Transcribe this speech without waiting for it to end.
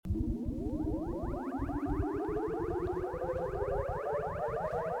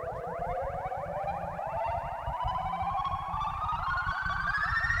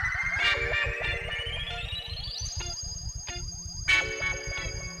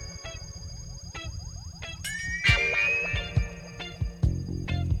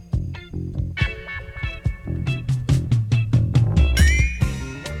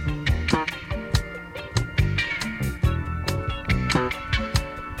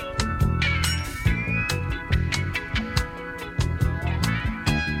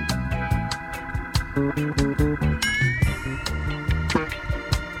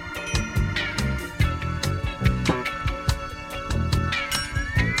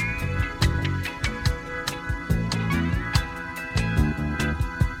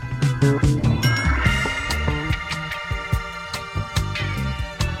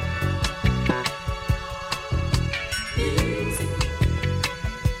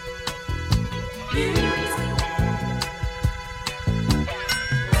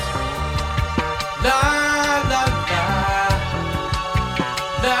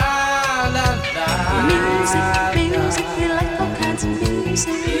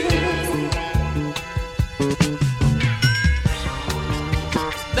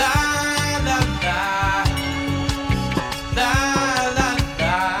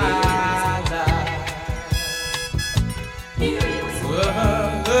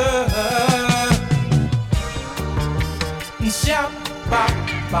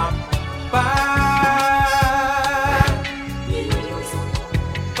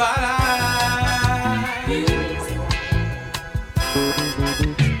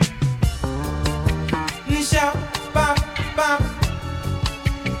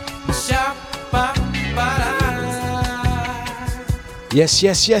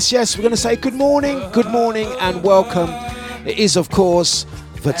Yes. We're going to say good morning, and welcome. It is, of course,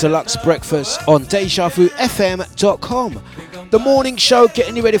 the Dlux Breakfast on dejavufm.com. The morning show,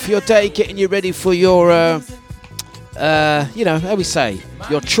 getting you ready for your day, getting you ready for your, how we say,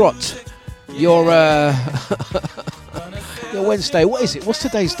 your trot, your Wednesday. What is it? What's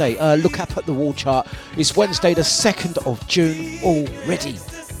today's date? Look up at the wall chart. It's Wednesday, the 2nd of June already.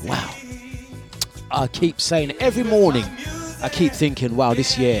 Wow. I keep saying it every morning. I keep thinking, wow,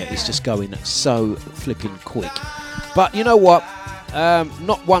 this year is just going so flipping quick. But you know what?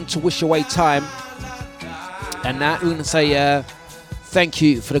 Not one to wish away time. And now we're going to say thank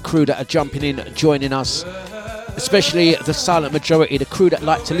you for the crew that are jumping in, joining us. Especially the silent majority, the crew that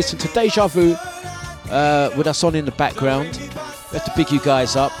like to listen to Deja Vu with us on in the background. We have to big you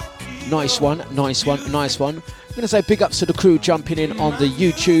guys up. Nice one. I'm going to say big ups to the crew jumping in on the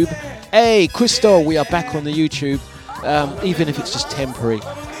YouTube. Hey, Crystal, we are back on the YouTube. Even if it's just temporary,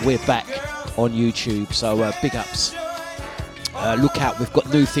 we're back on YouTube, so big ups. Look out, we've got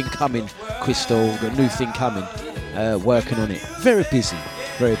new thing coming, Crystal, we've got new thing coming, working on it. Very busy.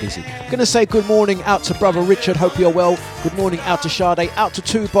 Gonna say good morning out to brother Richard, hope you're well. Good morning out to Sade, out to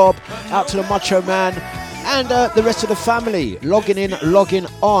 2 Bob, out to the Macho Man, and the rest of the family, logging in, logging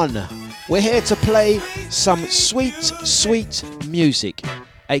on. We're here to play some sweet music.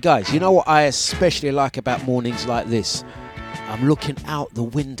 Hey guys, you know what I especially like about mornings like this? I'm looking out the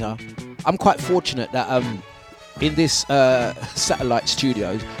window. I'm quite fortunate that in this satellite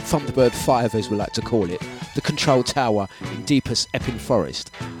studio, Thunderbird 5 as we like to call it, the control tower in deepest Epping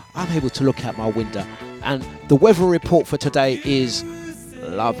Forest, I'm able to look out my window, and the weather report for today is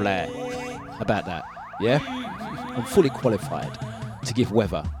lovely. How about that? Yeah? I'm fully qualified to give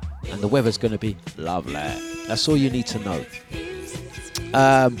weather, and the weather's going to be lovely. That's all you need to know.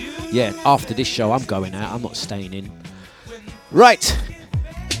 After this show I'm going out, I'm not staying in. Right,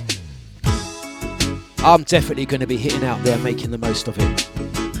 I'm definitely going to be hitting out there, making the most of it.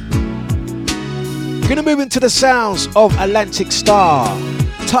 Going to move into the sounds of Atlantic Star.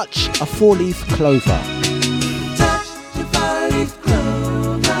 Touch a 4-leaf clover. Touch a 4-leaf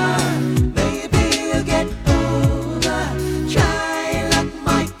clover, baby, you'll get over. Try luck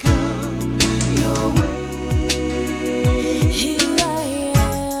might come your way. Here I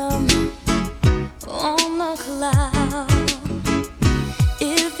am on the cloud.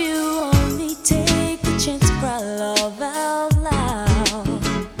 If you only take the chance to cry love out loud,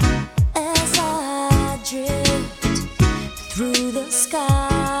 as I drift through the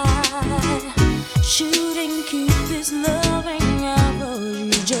sky, shooting Cupid's loving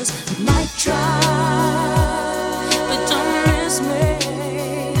arrows. You just might try, but don't miss me.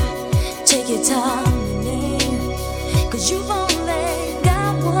 Take your time and aim, 'cause you've only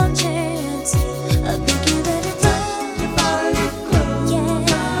got one chance. I think you better touch your 4-leaf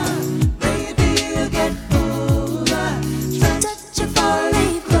clover, baby, you'll get over. Touch your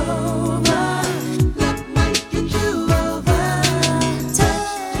 4-leaf clover, luck might get you over.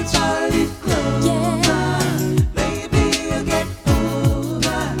 Touch 4-leaf clover, baby, you'll get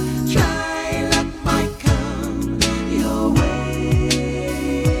over. Try luck might come your way.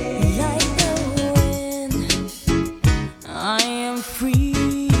 Like the wind, I am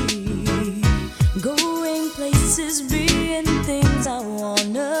free, going places, being things I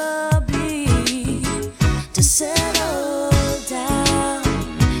wanna be. To settle down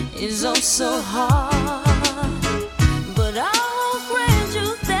is oh so hard, but I'll grant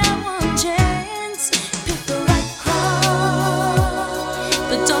you that one chance.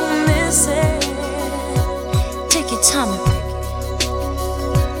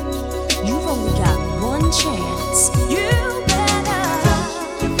 second chance. You better.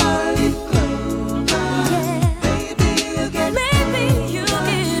 Maybe you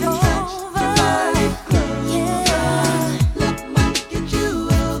get over.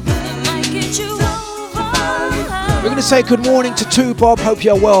 We're going to say good morning to 2 Bob. Hope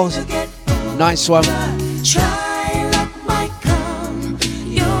you're well. Nice one.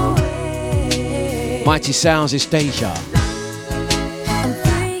 Mighty Sounds is Deja. I'm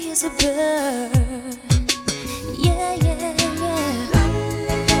free as a bird. Yeah, yeah,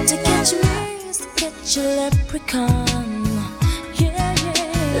 yeah. To catch me is to catch a leprechaun. Yeah,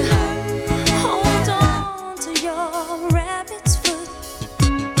 yeah. Hold on to your rabbit's foot.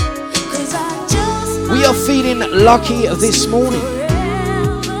 'Cause I just We are feeling lucky this morning.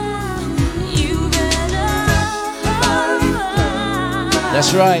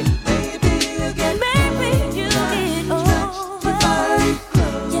 That's right.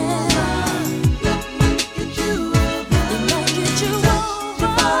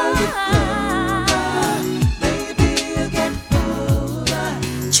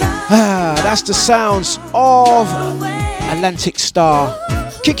 That's the sounds of Atlantic Star.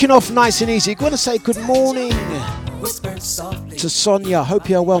 Kicking off nice and easy. Going to say good morning to Sonia. Hope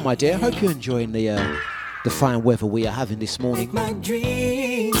you're well, my dear. Hope you're enjoying the fine weather we are having this morning.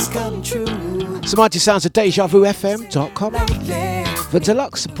 So mighty sounds of dejavufm.com. The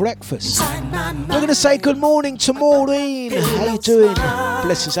Dlux breakfast. We're going to say good morning to Maureen. How you doing?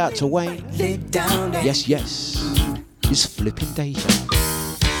 Blessings out to Wayne. Yes, yes. It's flipping Deja.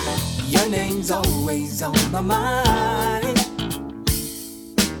 Your name's always on my mind,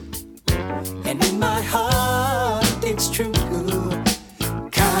 and in my heart it's true.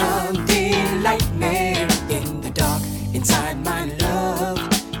 Counting lightning in the dark, inside my love,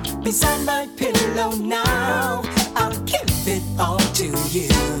 beside my pillow now. I'll give it all to you.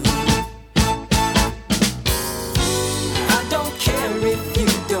 I don't care if you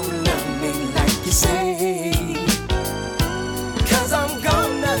don't love me like you say, 'cause I'm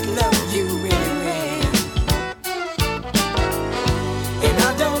gonna love you anyway. And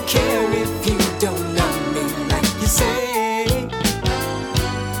I don't care if you don't love me like you say,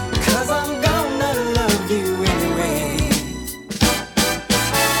 'cause I'm gonna love you anyway.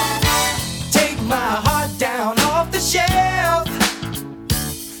 Take my heart down off the shelf.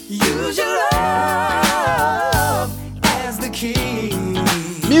 Use your love as the key.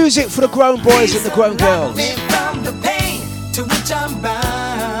 Music for the grown boys and the grown girls. From the pain to which I'm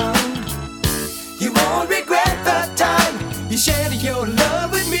bound, you won't regret the time you shared your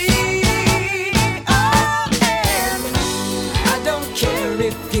love with me. Oh, and I don't care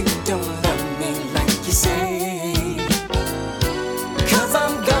if you don't love me like you say, 'cause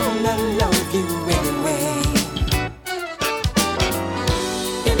I'm gonna love you anyway.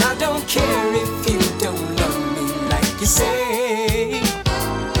 And I don't care if you don't love me like you say,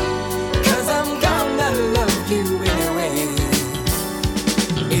 'cause I'm gonna love you anyway.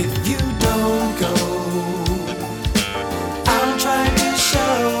 If you don't go, I'm trying to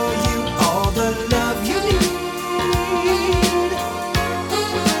show you all the love you need.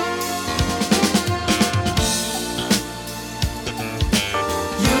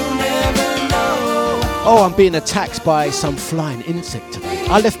 You never know. Oh, I'm being attacked by some flying insect today.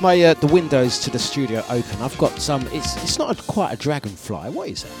 I left my the windows to the studio open. I've got some. It's not quite a dragonfly. What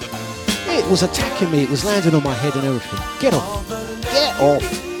is it? It was attacking me. It was landing on my head and everything. Get off. Get off.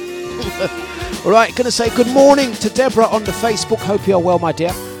 All right, going to say good morning to Deborah on the Facebook. Hope you're well, my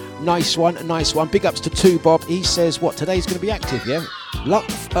dear. Nice one, nice one. Big ups to 2 Bob. He says, what, today's going to be active, yeah?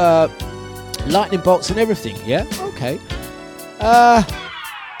 Lightning bolts and everything, yeah? Okay.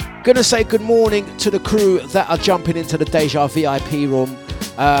 Going to say good morning to the crew that are jumping into the Deja VIP room.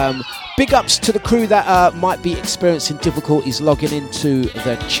 Big ups to the crew that might be experiencing difficulties logging into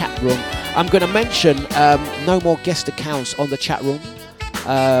the chat room. I'm going to mention no more guest accounts on the chat room.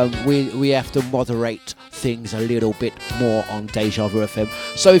 We have to moderate things a little bit more on Deja Vu FM.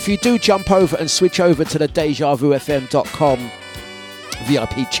 So if you do jump over and switch over to the dejavufm.com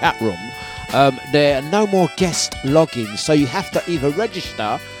VIP chat room, there are no more guest logins. So you have to either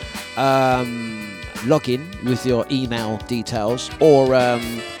register, log in with your email details, or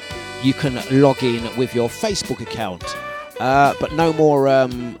you can log in with your Facebook account. But no more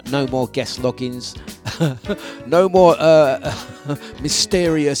guest logins. No more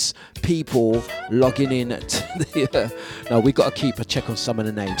mysterious people logging in to the, no, we got to keep a check on some of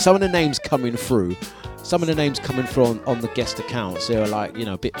the names. Some of the names coming through. Some of the names coming through on the guest accounts. They're like, you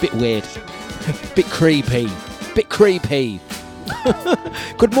know, bit weird, bit creepy.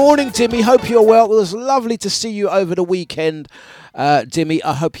 Good morning, Timmy. Hope you're well. It was lovely to see you over the weekend. Dimmy,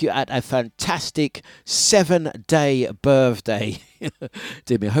 I hope you had a fantastic 7-day birthday.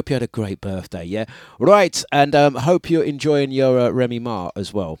 Dimmy, I hope you had a great birthday, yeah? Right, and I hope you're enjoying your Remy Ma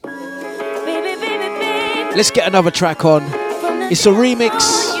as well. Let's get another track on. It's a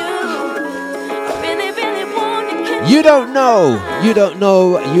remix. You don't know, you don't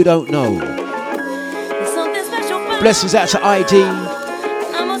know, you don't know. Blessings out to ID.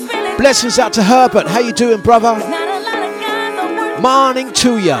 Blessings out to Herbert. How you doing, brother? Morning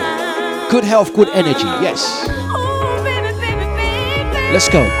to ya. Good health, good energy. Yes. Let's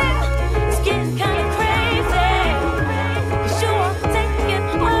go.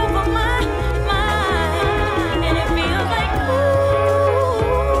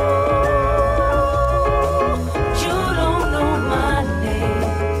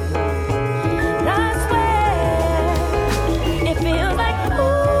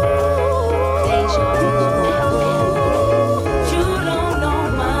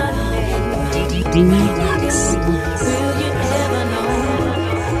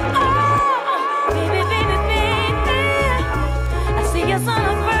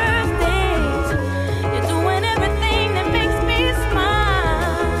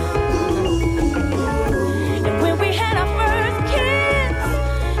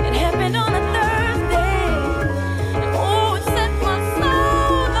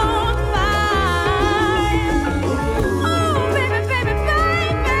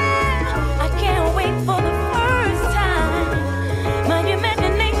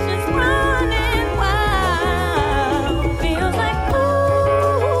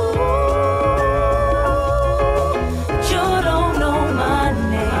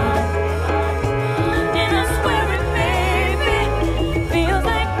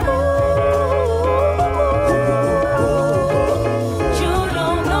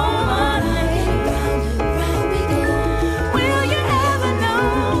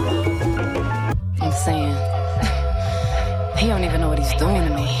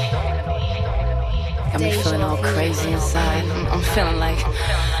 Dlux. I'm feeling like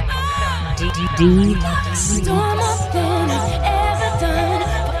Dlux. You're more than I've ever done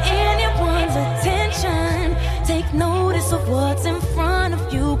for anyone's attention. Take notice of what's in front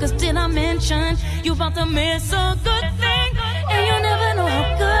of you, cause did I mention you about to miss a good thing? And you'll never know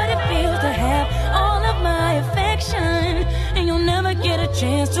how good it feels to have all of my affection. And you'll never get a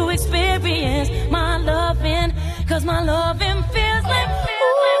chance to experience my loving, cause my loving feels like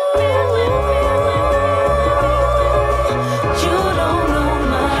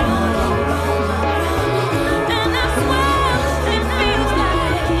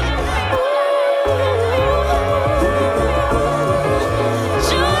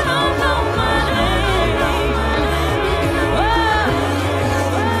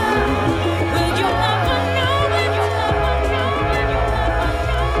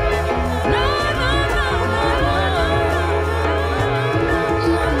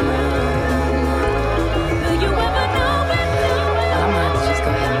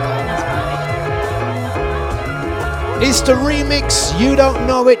It's the remix. You don't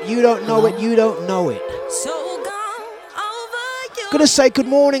know it, you don't know it, you don't know it. Gonna say good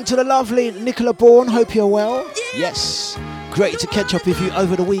morning to the lovely Nicola Bourne. Hope you're well. Yes. Great to catch up with you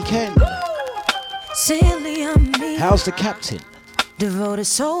over the weekend. How's the captain? Devoted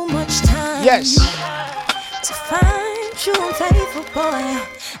so much time. Yes. To find you unfaithful boy.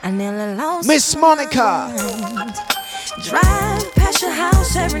 I nearly lost Miss Monica. Drive past your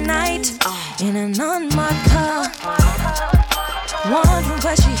house every night in an unmarked car, wondering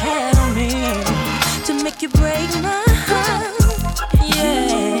what she had on me to make you break my heart.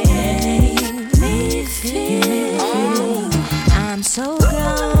 Yeah, me feel I'm so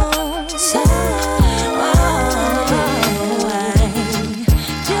gone. So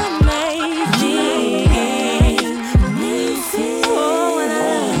you made me feel. Oh, when I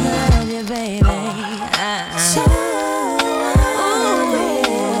love you, baby.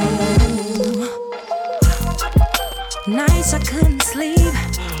 Nights I couldn't sleep.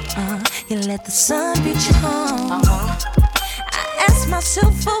 You let the sun beat you home. I ask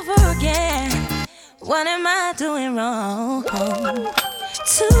myself over again, what am I doing wrong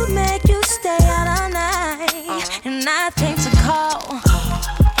to make you stay out all night and not think to call?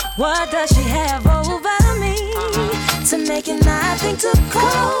 What does she have over me to make it not think to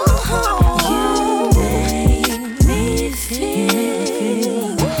call? You make me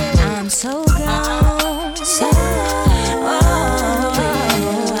feel I'm so gone. So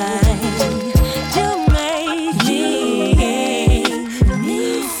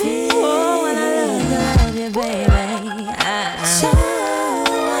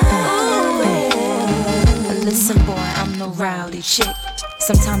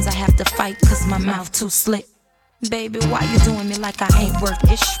Sometimes I have to fight cause my mouth too slick. Baby, why you doing me like I ain't worth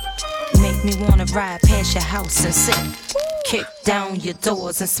it? Make me wanna ride past your house and sit. Kick down your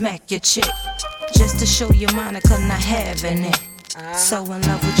doors and smack your chick. Just to show you Monica not having it. So in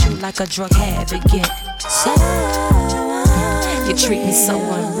love with you like a drug habit get. So, you treat me so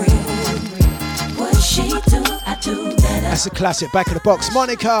unreal. What she do, I do better. That's a classic, Back in the Box.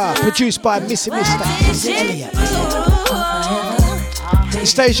 Monica, produced by Missy Mr. Elliott.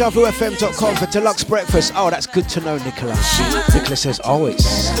 It's dejavufm.com for Dlux breakfast. Oh, that's good to know, Nicola. Nicola says, oh, it's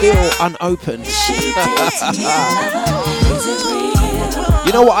still unopened.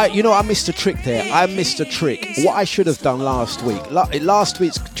 You know, I missed a trick there. I missed a trick. What I should have done last week. Last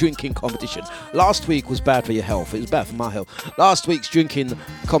week's drinking competition. Last week was bad for your health. It was bad for my health. Last week's drinking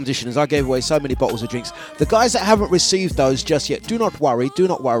competition, as I gave away so many bottles of drinks. The guys that haven't received those just yet, do not worry. Do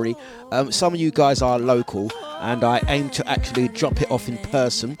not worry. Some of you guys are local, and I aim to actually drop it off in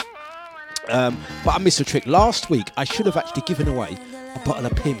person. But I missed a trick. Last week, I should have actually given away a bottle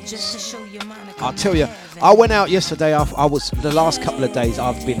of Pimm's. I'll tell you, I went out yesterday. I was the last couple of days.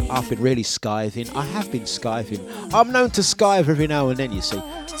 I've been really skiving. I have been skiving. I'm known to skive every now and then. You see,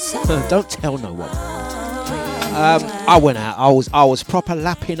 don't tell no one. I went out. I was proper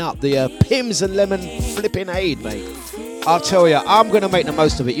lapping up the Pimm's and lemon flipping aid, mate. I'll tell you, I'm gonna make the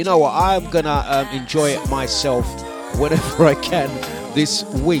most of it. You know what? I'm gonna enjoy it myself whenever I can this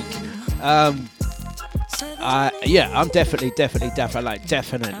week. Yeah, I'm definitely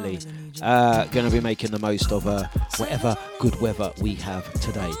going to be making the most of whatever good weather we have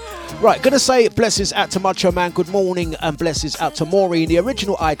today. Right, going to say blessings out to Macho Man, good morning, and blessings out to Maureen, the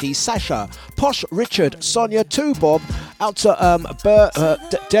original ID, Sasha, Posh, Richard, Sonia, 2 Bob, out to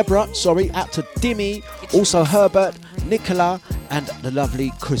Deborah, out to Dimmy, also Herbert, Nicola, and the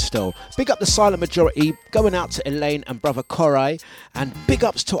lovely Crystal. Big up the silent majority, going out to Elaine and brother Korai, and big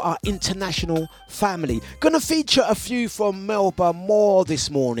ups to our international family. Gonna feature a few from Melba Moore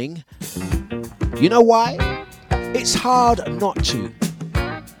this morning. You know why? It's hard not to.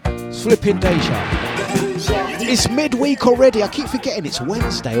 It's flipping deja. It's midweek already. I keep forgetting it's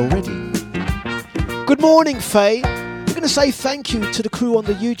Wednesday already. Good morning, Faye. I'm going to say thank you to the crew on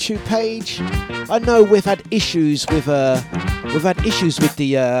the YouTube page. I know we've had issues with the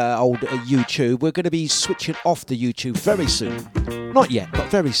old YouTube. We're going to be switching off the YouTube very soon. Not yet, but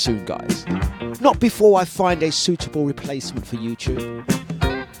very soon, guys. Not before I find a suitable replacement for YouTube.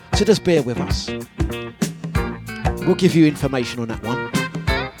 So just bear with us. We'll give you information on that one.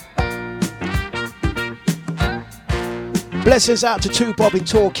 Blessings out to 2 Bob in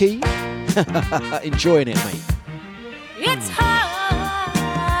Torquay. Enjoying it, mate. It's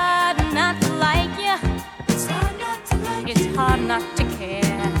hard not to like you. It's hard not to like you. It's hard not to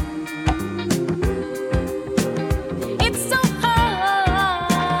care. It's so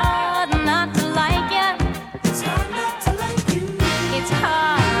hard not to like you. It's hard not to like you. It's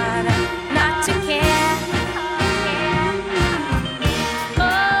hard not to care.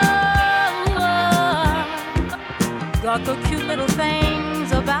 Oh, got the cute little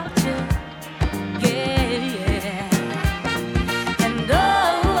things about you.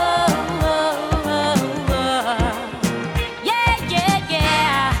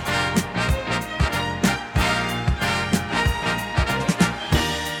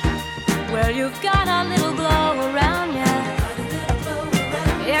 You've got a little glow around you.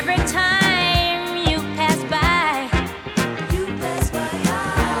 Every time you pass by.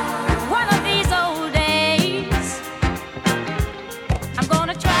 One of these old days, I'm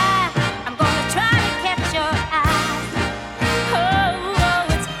gonna try to catch your eye. Oh,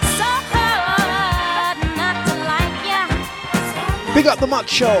 it's so hard not to like you. Big up the Muck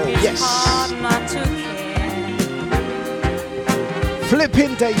Show, yes. Hard not to care.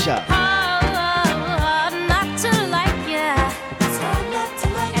 Flipping Deja.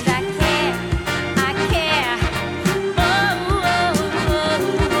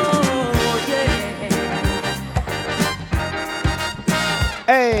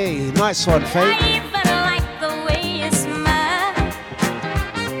 Hey, nice one, Faye. I even like the way you smile.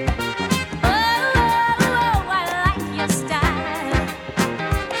 Oh, I like your style.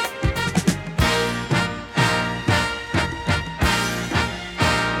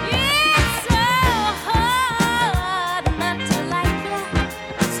 It's so hard not to like you.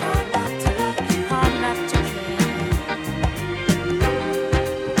 It's hard not to like you. Hard not to care.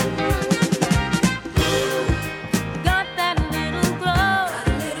 Got that little glow.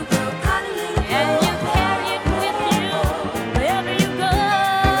 And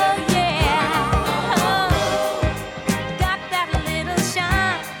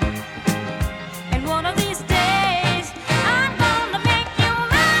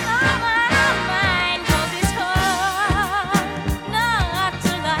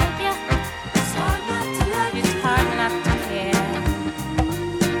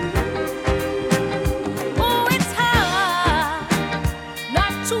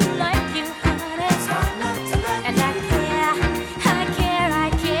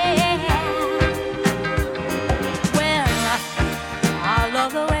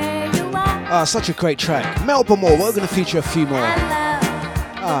Ah, such a great track. Melbourne Moore, we're going to feature a few more.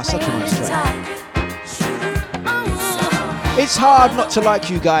 Ah, such a nice track. It's hard not to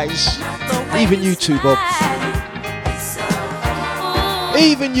like you guys. Even you too, Bob.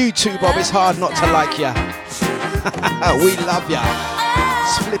 Even you too, Bob. It's hard not to like ya. We love ya.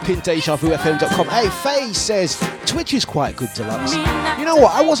 It's flipping dejavufm.com. Hey, Faye says Twitch is quite good, Dlux. You know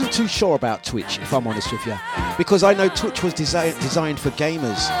what? I wasn't too sure about Twitch, if I'm honest with you, because I know Twitch was designed for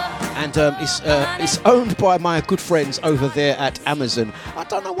gamers, and it's owned by my good friends over there at Amazon. I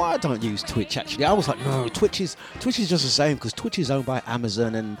don't know why I don't use Twitch. Actually, I was like, no, Twitch is just the same because Twitch is owned by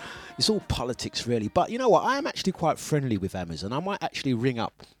Amazon, and it's all politics really. But you know what? I am actually quite friendly with Amazon. I might actually ring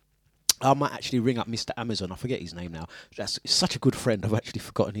up Mr. Amazon. I forget his name now. That's such a good friend. I've actually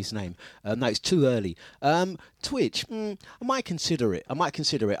forgotten his name. No, it's too early. Twitch, I might consider it.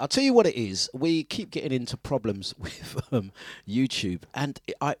 I'll tell you what it is. We keep getting into problems with YouTube, and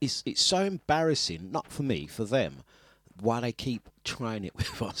it's so embarrassing, not for me, for them, why they keep trying it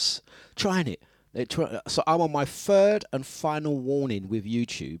with us. So I'm on my third and final warning with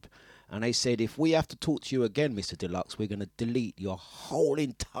YouTube. And they said, if we have to talk to you again, Mr. Dlux, we're going to delete your whole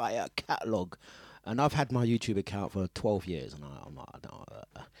entire catalogue. And I've had my YouTube account for 12 years. And I'm like, no,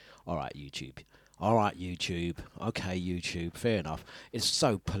 all right, YouTube. Okay, YouTube. Fair enough. It's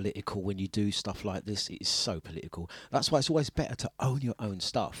so political when you do stuff like this. It is so political. That's why it's always better to own your own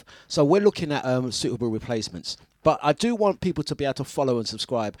stuff. So we're looking at suitable replacements. But I do want people to be able to follow and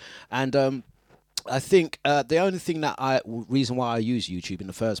subscribe. And I think the only reason why I use YouTube in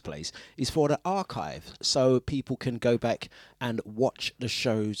the first place is for the archive, so people can go back and watch the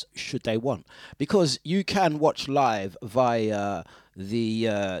shows should they want. Because you can watch live via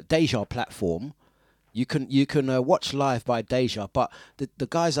the Deja platform. You can watch live by Deja, but the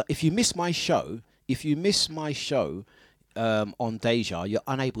guys are, if you miss my show on Deja, you're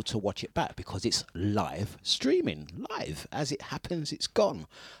unable to watch it back because it's live streaming. Live. As it happens, it's gone.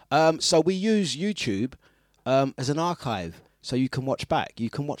 So we use YouTube as an archive, so you can watch back. You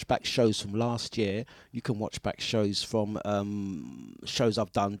can watch back shows from last year. You can watch back shows from shows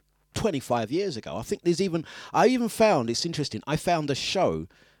I've done 25 years ago. I even found, it's interesting, I found a show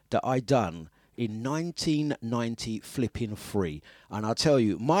that I done in 1990 flipping free, and I'll tell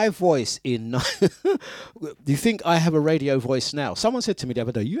you, my voice in do you think I have a radio voice now? Someone said to me the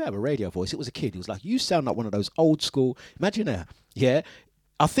other day, you have a radio voice. It was a kid. He was like, you sound like one of those old school, imagine that. Yeah,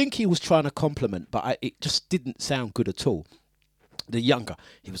 I think he was trying to compliment, but it just didn't sound good at all. The younger,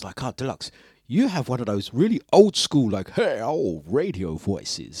 he was like, oh, Dlux, you have one of those really old school, like, hey, old radio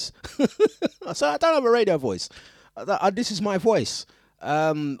voices. So I don't have a radio voice. This is my voice.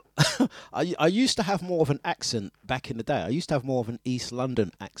 I used to have more of an accent back in the day. I used to have more of an East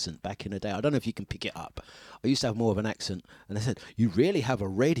London accent back in the day. I don't know if you can pick it up. I used to have more of an accent, and they said, you really have a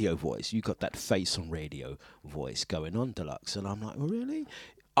radio voice. You got that face on radio voice going on, Dlux. And I'm like, oh, really?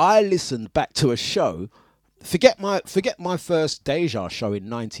 I listened back to a show. Forget my first Deja show in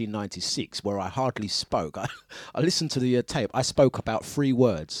 1996, where I hardly spoke. I listened to the tape. I spoke about 3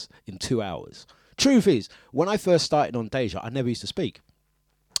 words in 2 hours. Truth is, when I first started on Deja, I never used to speak.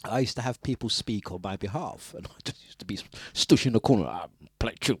 I used to have people speak on my behalf, and I just used to be stush in the corner. I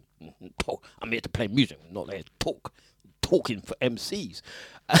play tune, talk. I'm here to play music, not there to talk. Talking for MCs.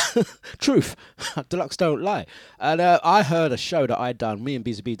 Truth, Dlux don't lie. And I heard a show that I'd done. Me and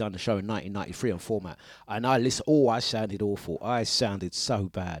Busy B done the show in 1993 on Format, and I listened. Oh, I sounded awful. I sounded so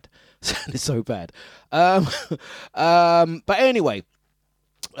bad. But anyway.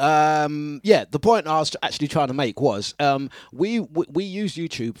 The point I was actually trying to make was we use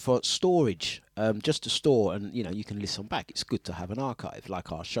YouTube for storage, just to store, and you can listen back. It's good to have an archive,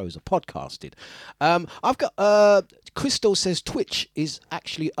 like our shows are podcasted. I've got Crystal says Twitch is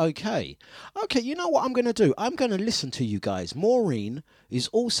actually okay. Okay, you know what I'm going to do? I'm going to listen to you guys. Maureen is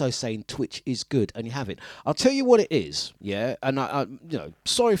also saying Twitch is good, and you have it. I'll tell you what it is, yeah. And I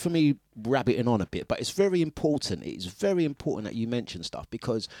sorry for me rabbiting on a bit, but it's very important. It's very important that you mention stuff,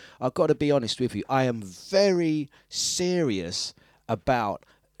 because I've got to be honest with you. I am very serious about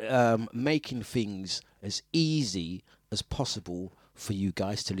making things as easy as possible for you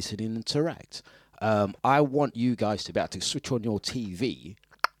guys to listen and interact. I want you guys to be able to switch on your TV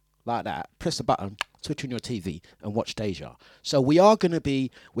like that, press the button, switch on your TV, and watch Deja. So we're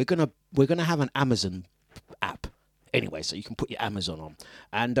gonna have an Amazon app anyway, so you can put your Amazon on.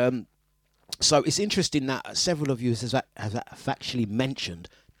 And so it's interesting that several of you have actually mentioned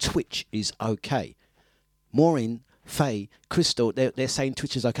Twitch is okay. Maureen, Faye, Crystal, they're saying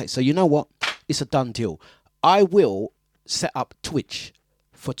Twitch is okay. So you know what? It's a done deal. I will set up Twitch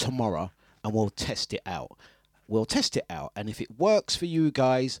for tomorrow, and we'll test it out. And if it works for you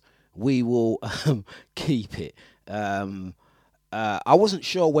guys, we will keep it. I wasn't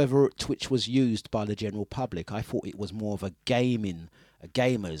sure whether Twitch was used by the general public. I thought it was more of a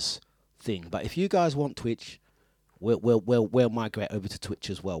gamers thing. But if you guys want Twitch, we'll migrate over to Twitch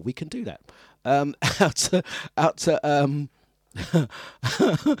as well. We can do that. Out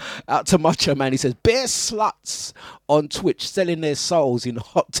to Macho Man. He says, bare sluts on Twitch selling their souls in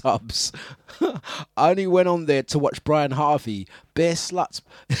hot tubs. I only went on there to watch Brian Harvey. Bare sluts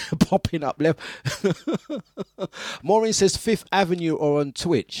popping up left. Maureen says Fifth Avenue or on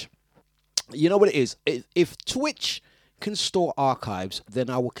Twitch. You know what it is? If Twitch can store archives, then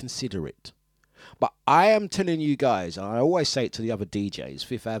I will consider it. But I am telling you guys, and I always say it to the other DJs,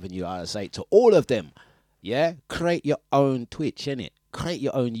 Fifth Avenue, I say it to all of them, yeah? Create your own Twitch, innit? Create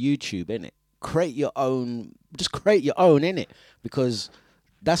your own YouTube, innit? Create your own, innit? Because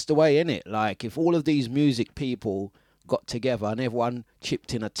that's the way, innit? Like, if all of these music people got together and everyone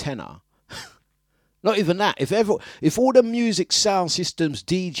chipped in a tenner, not even that, if all the music sound systems,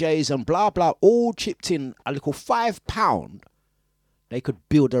 DJs and blah, blah, all chipped in a little £5, they could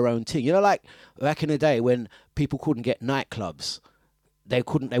build their own thing. You know, like back in the day when people couldn't get nightclubs, they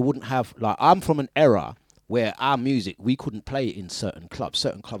wouldn't have, like, I'm from an era where our music, we couldn't play it in certain clubs.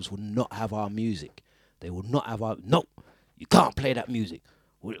 Certain clubs would not have our music. They would not have our, no, you can't play that music.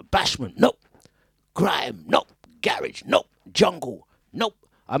 Bashment, no. Grime, no. Garage, no. Jungle, no.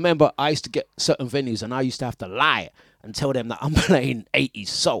 I remember I used to get certain venues and I used to have to lie and tell them that I'm playing 80s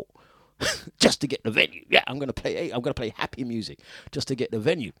soul. Just to get the venue. Yeah, I'm gonna play happy music just to get the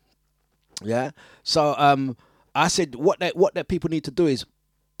venue. Yeah. So I said what that people need to do is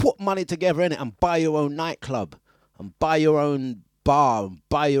put money together in it and buy your own nightclub and buy your own bar and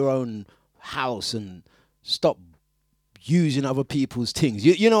buy your own house and stop using other people's things.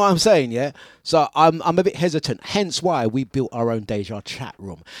 You know what I'm saying, yeah? So I'm a bit hesitant, hence why we built our own Deja chat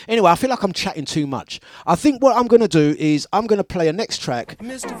room. Anyway, I feel like I'm chatting too much. I think what I'm going to do is I'm going to play a next track.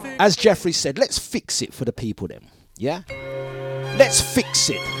 As Jeffrey said, let's fix it for the people then, yeah? Let's fix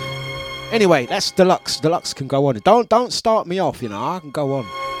it. Anyway, that's Dlux. Dlux can go on. Don't start me off, you know, I can go on.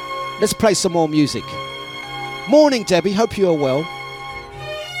 Let's play some more music. Morning, Debbie, hope you are well.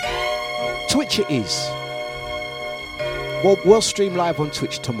 Twitch it is. We'll stream live on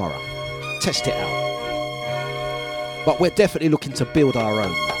Twitch tomorrow. Test it out. But we're definitely looking to build our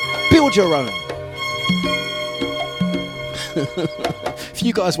own. Build your own. If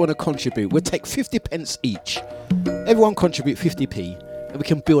you guys want to contribute, we'll take 50 pence each. Everyone contribute 50p and we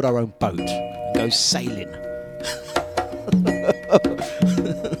can build our own boat and go sailing.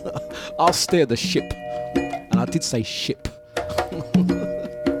 I'll steer the ship. And I did say ship.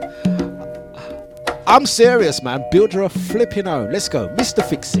 I'm serious, man. Build your flipping own. Let's go. Mr.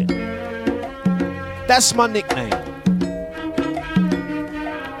 Fix It. That's my nickname.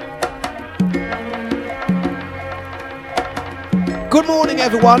 Good morning,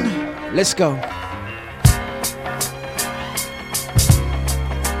 everyone. Let's go.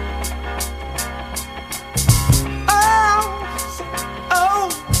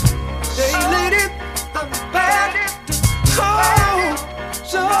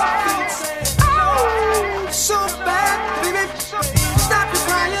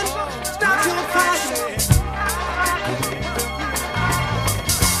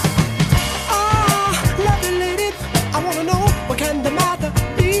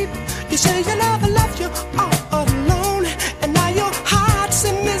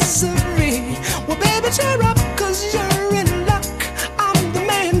 Cheer up, 'cause you're in luck. I'm the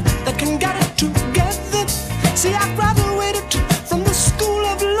man that can get it together. See, I graduated from the school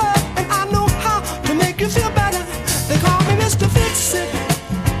of love, and I know how to make you feel better. They call me Mr. Fix-It.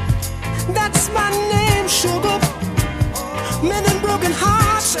 That's my name, sugar. Men and broken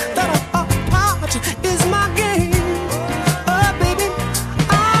hearts that are apart is my game. Oh, baby,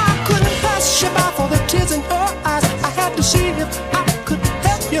 I couldn't pass you by for the tears in your eyes. I had to see if I could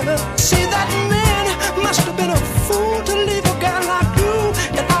help you. See that man must have been a fool to leave a girl like you.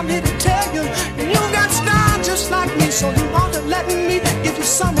 And I'm here to tell you, you got style just like me. So you ought to let me give you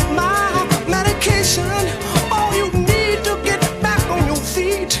some of my medication. All you need to get back on your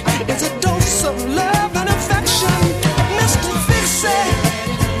feet is a dose of love and affection. Mr. Fix-It,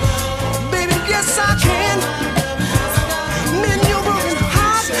 baby, yes I can. Mend your broken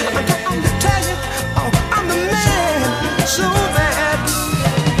heart. I'm to tell you, oh, I'm the man, so bad.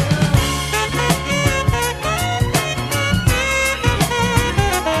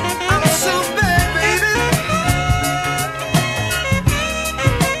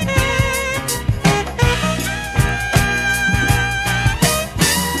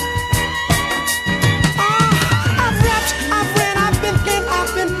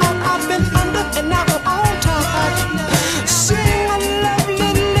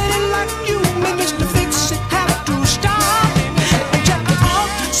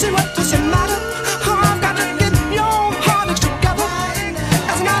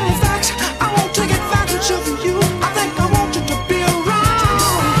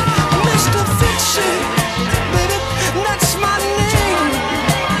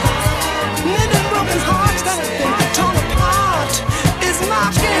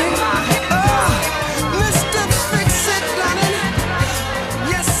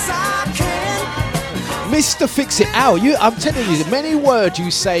 Mr. Fix It Al, I'm telling you, many words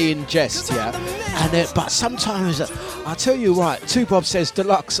you say in jest, yeah. And but sometimes, I'll tell you right, Two Bob says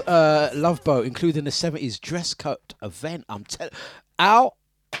Dlux Love Boat, including the 70s dress code event. I'm telling Al,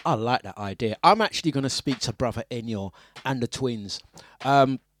 I like that idea. I'm actually going to speak to brother Enyo and the twins.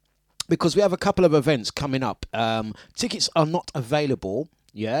 Because we have a couple of events coming up. Tickets are not available,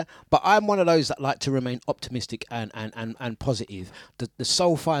 yeah, but I'm one of those that like to remain optimistic and positive. The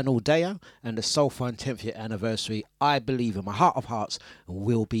Soulfire All Dayer and the Soulfire 10th year anniversary, I believe in my heart of hearts,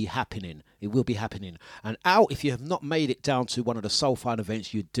 will be happening. It will be happening. And Al, if you have not made it down to one of the Soulfire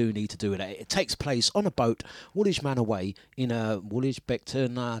events, you do need to do it. It takes place on a boat, Woolwich Manor Way, in Woolwich,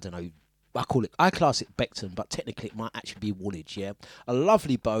 Beckton, I don't know, I class it Beckton, but technically it might actually be Woolwich, yeah? A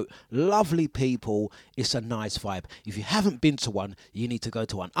lovely boat, lovely people, it's a nice vibe. If you haven't been to one, you need to go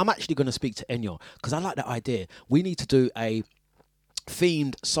to one. I'm actually going to speak to Enyo, because I like that idea. We need to do a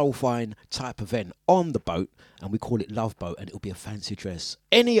themed Soulfine type event on the boat, and we call it Love Boat, and it'll be a fancy dress.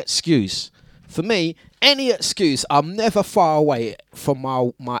 Any excuse, for me, any excuse, I'm never far away from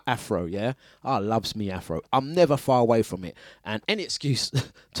my afro, yeah? I loves me afro. I'm never far away from it. And any excuse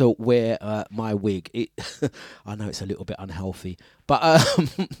to wear my wig, I know it's a little bit unhealthy, but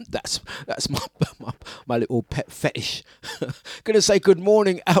that's my little pet fetish. Gonna say good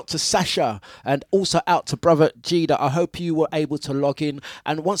morning out to Sasha and also out to brother Gida. I hope you were able to log in.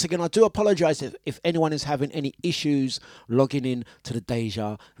 And once again, I do apologise if anyone is having any issues logging in to the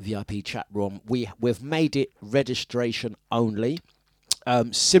Deja VIP chat room. We've made it registration only,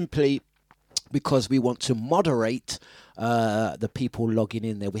 simply because we want to moderate the people logging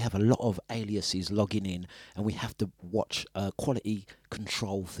in there. We have a lot of aliases logging in, and we have to watch quality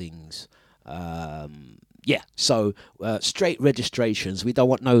control things. So straight registrations. We don't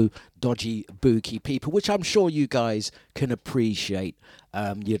want no dodgy, booky people, which I'm sure you guys can appreciate.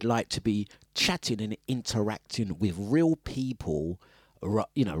 You'd like to be chatting and interacting with real people.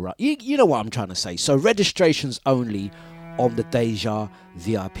 You know what I'm trying to say. So registrations only on the Deja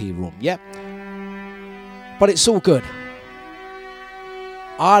VIP room, yeah? But it's all good.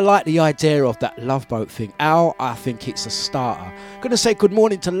 I like the idea of that Love Boat thing. Al, I think it's a starter. Gonna say good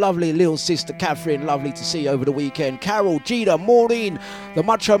morning to lovely little sister Catherine. Lovely to see you over the weekend. Carol, Gina, Maureen, the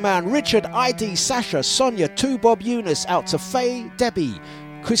Macho Man, Richard, ID, Sasha, Sonia, Two Bob, Eunice, out to Faye, Debbie,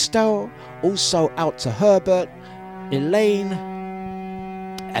 Christelle, also out to Herbert, Elaine,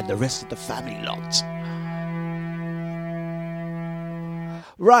 and the rest of the family lot.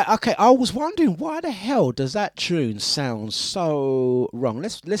 Right, okay, I was wondering why the hell does that tune sound so wrong?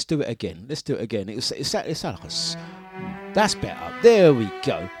 Let's do it again. Let's do it again. It's like that's better. There we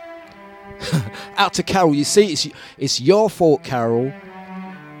go. Out to Carol. You see, it's your fault, Carol.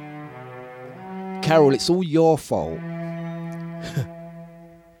 Carol, it's all your fault.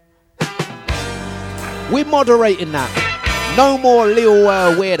 We're moderating that. No more little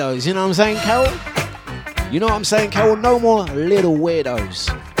weirdos, you know what I'm saying, Carol? You know what I'm saying, Carol? No more little weirdos.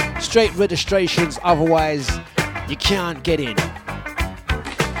 Straight registrations, otherwise you can't get in.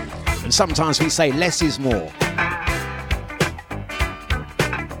 And sometimes we say less is more.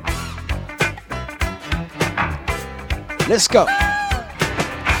 Let's go.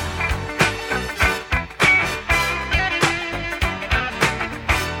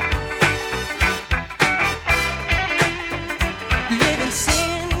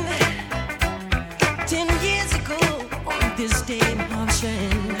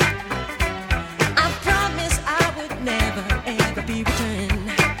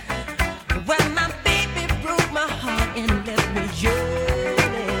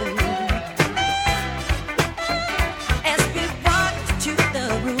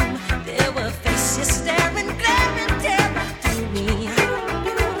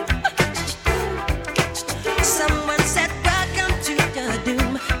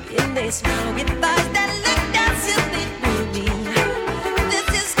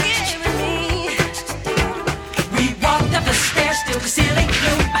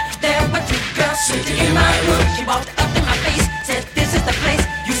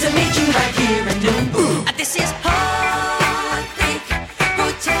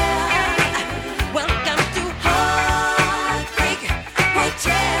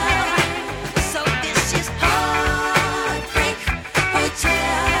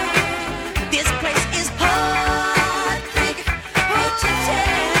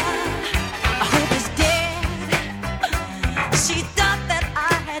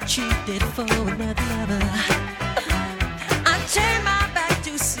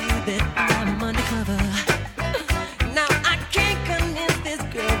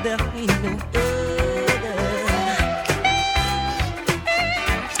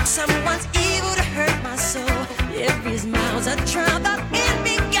 Someone's evil to hurt my soul. these miles of travel, it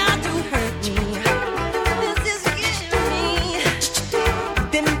began to hurt me. This is getting me.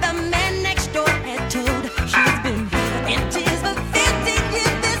 Then the man next door had told he's been in tears for 15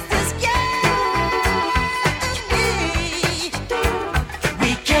 years. This is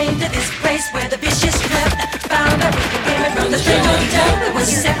we came to this place where the vicious club found a women from the street hotel that was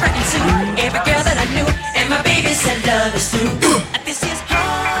separate and soon every girl that I knew and my baby said love is through. This is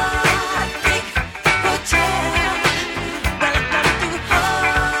Heartbreak Hotel. Welcome to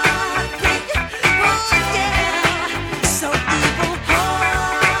Heartbreak Hotel. So evil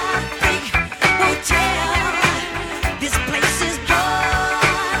Heartbreak Hotel. This place is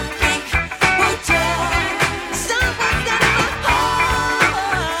Heartbreak Hotel. Someone's got a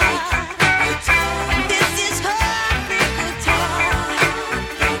heart. This is Heartbreak Hotel.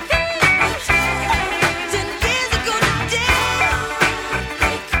 10 years ago today.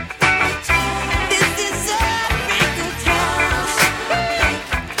 This is Heartbreak Hotel.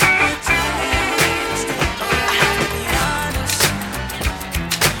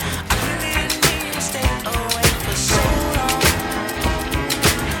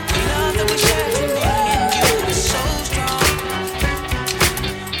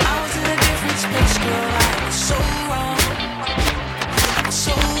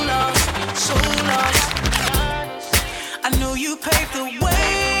 I know you paved the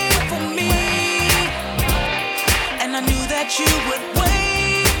way for me, and I knew that you would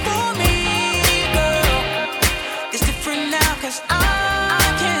wait for me, girl. It's different now 'cause I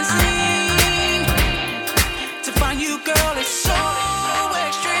can't seem to find you, girl. It's so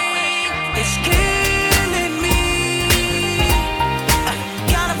extreme. It's killing me.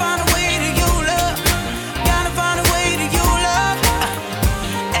 Gotta find a way to your love. Gotta find a way to your love.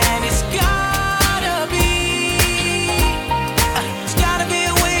 And it's gotta be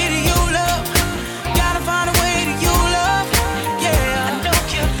a way to your love. Gotta find a way to your love. Yeah, I know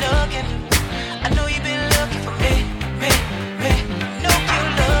you're looking. I know you've been looking for me, me, me. I know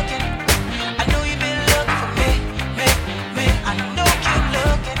you're looking. I know you've been looking for me, me, me. I know you're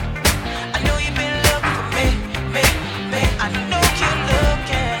looking. I know you've been looking for me, me, me. I know you're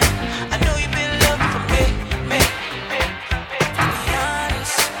looking. I know you've been looking for me, me, me. To be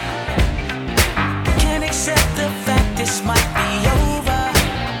honest, can't accept the fact this might be over.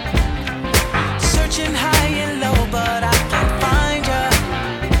 Searching high and low, but I can't find you.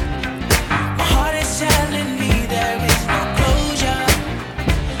 My heart is telling me there is no closure.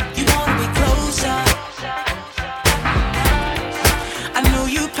 You wanna be closer. I know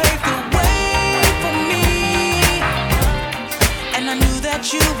you paved the way for me, and I knew that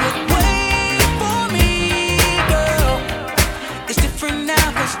you would wait for me, girl. It's different now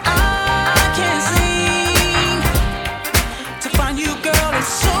 'cause I can't seem to find you, girl.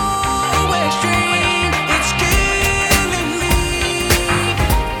 It's so extreme. It's killing me.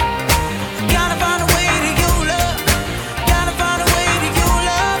 Gotta find a way to your love. Gotta find a way to your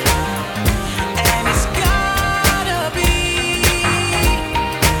love. And it's gotta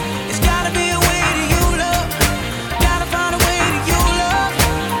be a way to your love. Gotta find a way to your love.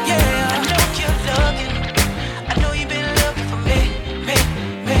 Yeah, I know you're looking. I know you've been looking for me, me,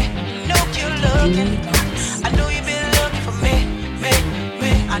 me. I know you're looking. I know you've been looking for me, me,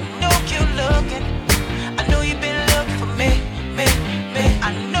 me. I know you're looking. I know you've been looking for me, me, me. I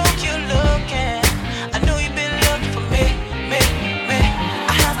know you're looking. I know you've been looking for me, me, me.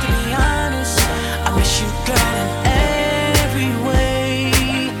 I have to be honest. I miss you, girl, in every way.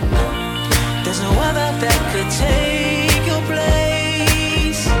 There's no other that could take your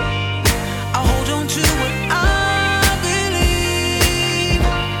place. I hold on to what I believe,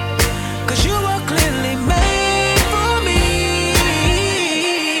 'cause you were clearly made for me.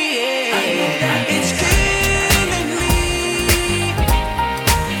 It's killing me.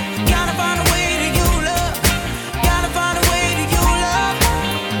 Gotta find a way to your love. Gotta find a way to your love.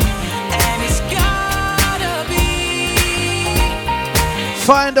 And it's gotta be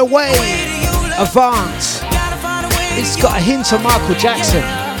Find a way. to your love. Avant. Gotta find a way to It's your got a hint of Michael Jackson.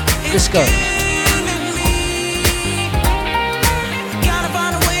 Let's go. Gotta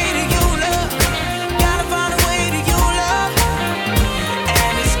find a way to your love. Gotta find a way to your love.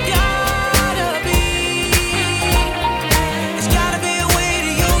 And it's gotta be a way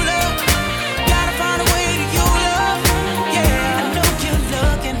to your love. Gotta find a way to your love. Yeah, I know you're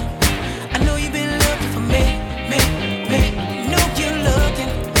looking. I know you've been looking for me, me, me. I know you're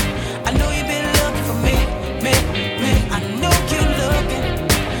looking. I know you've been looking for me, me, me. I know you're looking.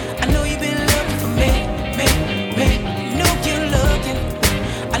 I know you've been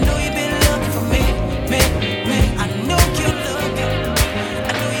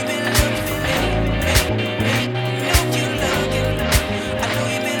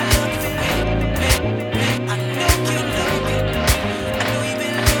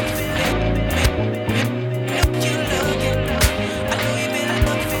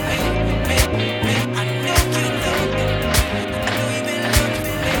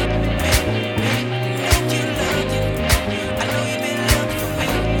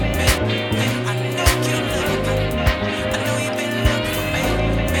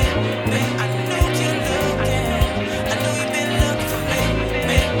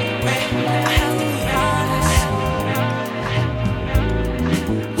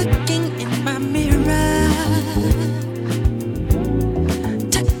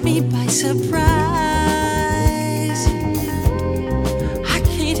surprise. I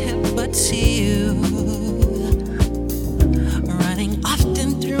can't help but see you running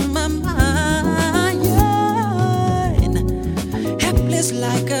often through my mind, helpless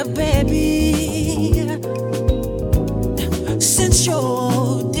like a baby. Since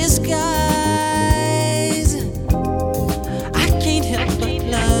your disguise, I can't help but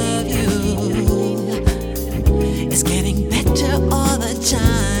love you. It's getting better all the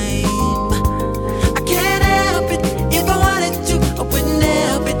time. I can't help it if I wanted to. I wouldn't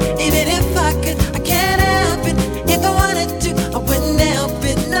help it even if I could. I can't help it if I wanted to. I wouldn't help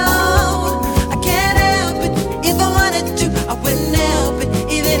it, no. I can't help it if I wanted to. I wouldn't help it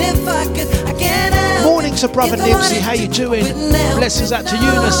even if I could. I can't help it. Morning to brother Nipsey, how you doing? Blessings out to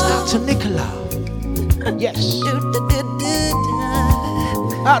Eunice, out to Nicola. Yes.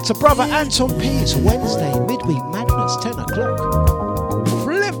 Out to brother Anton P. It's Wednesday, midweek madness, 10 o'clock.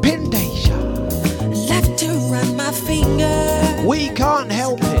 Flipping Deja. Left to run my finger. We can't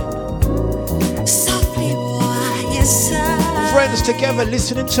help it. Softly by your side. Friends together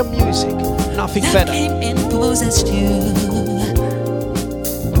listening to music. Nothing Love better. came and possessed you,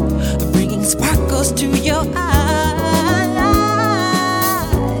 bringing sparkles to your eyes,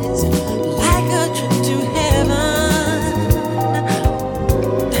 like a trip to heaven.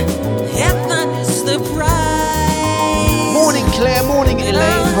 Heaven is the prize. Morning Claire, morning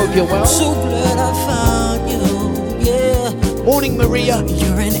Elaine, hope you're well. So glad I found you, yeah. Morning Maria.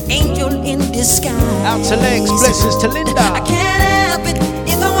 You're an angel in disguise. Out to Legs, blessings to Linda. I can't help it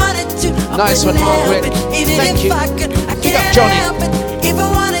if I wanted to. Nice one, Margaret. Thank you. Big up Johnny. If I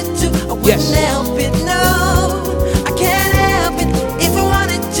wanted to, I wouldn't Yes. help it, no. I can't help it if I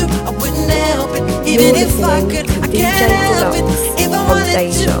wanted to. I wouldn't help it even if I could. I can't help it if I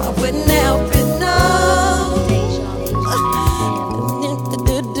wanted to. I wouldn't help it, no.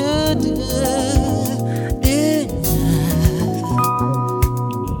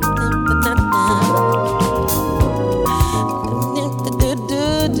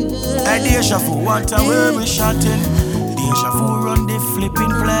 Hey, Deja Vu, what a word we shotting. Deja Vu run the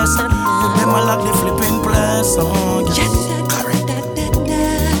flipping place. Them a lock the flipping place. Oh, yes. Correct.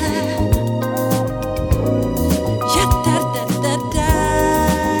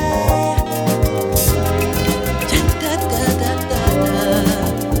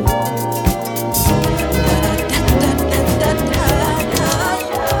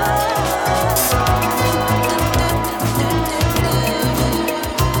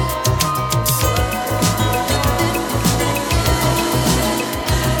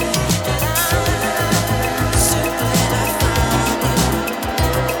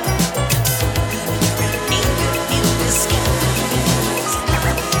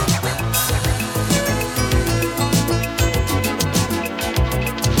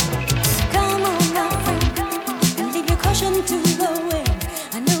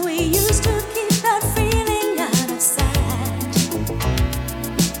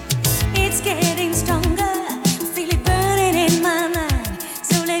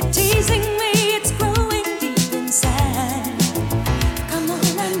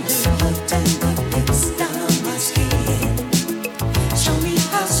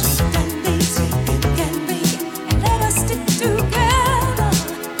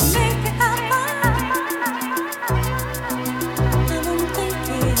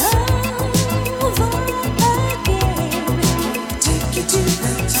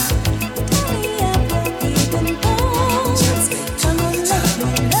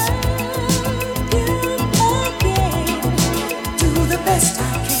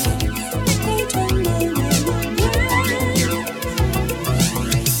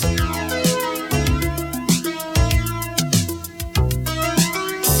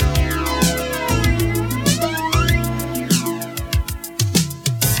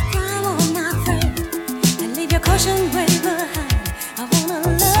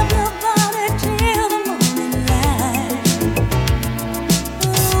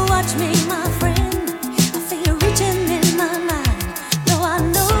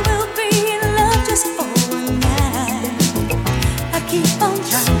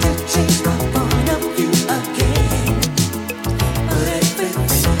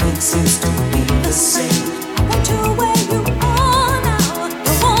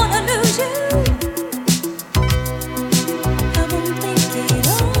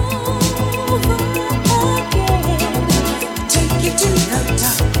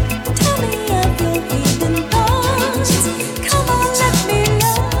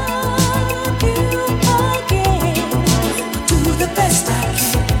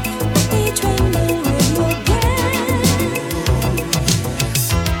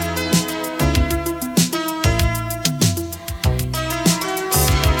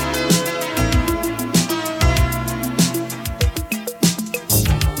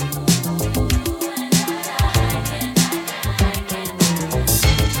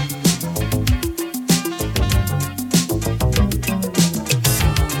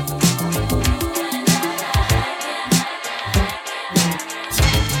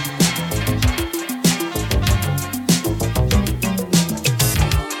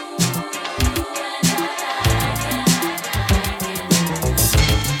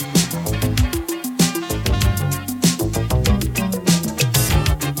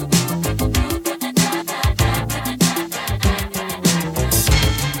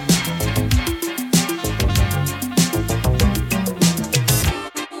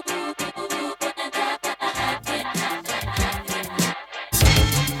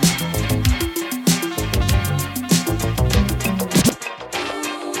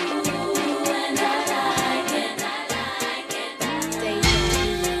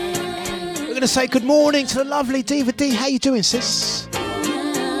 going to say good morning to the lovely Diva D. How you doing, sis?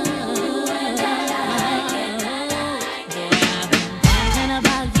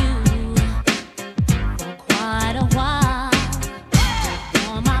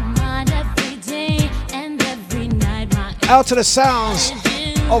 Out to the sounds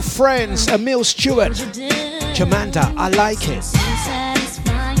of friends, Emil Stewart, Jamanda, I like it.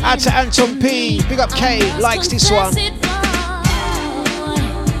 Out to Anton P, big up K, likes this one.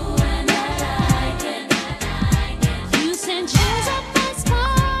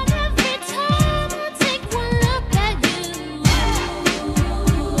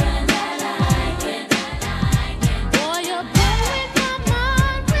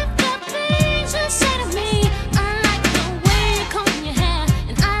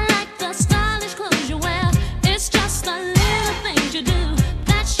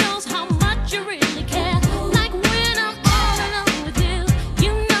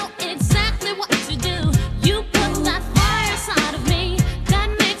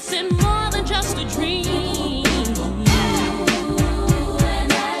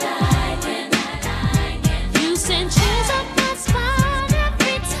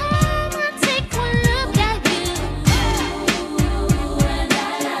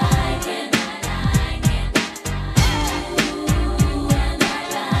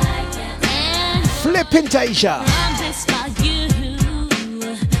 Deja.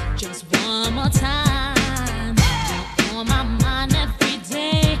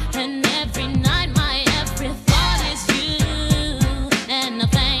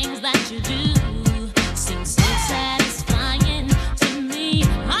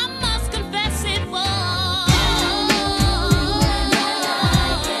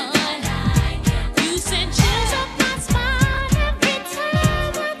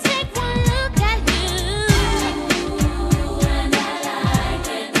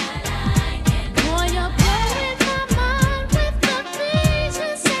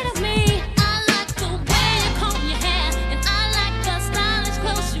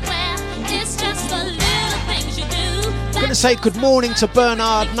 Say good morning to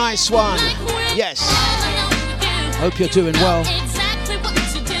Bernard, nice one. Yes. Hope you're doing well.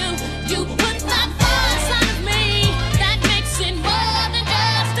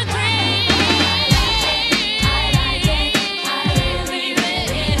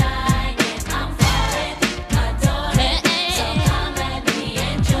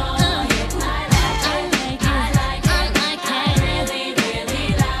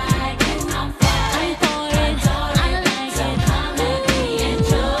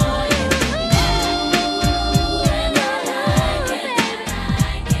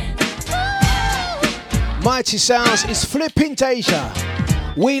 Mighty Sounds is flipping Deja.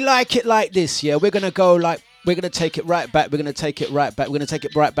 We like it like this, yeah. We're gonna go like, we're gonna take it right back. We're gonna take it right back. We're gonna take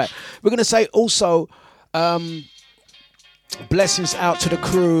it right back. We're gonna say also, blessings out to the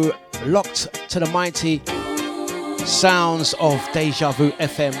crew, locked to the mighty sounds of Deja Vu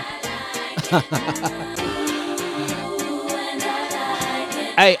FM.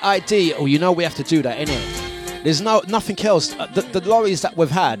 Hey, ID. Oh, you know we have to do that, innit? There's nothing else. The lorries that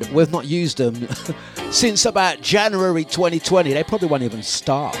we've had, we've not used them since about January 2020. They probably won't even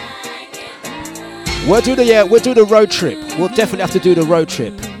start. We'll do the road trip. We'll definitely have to do the road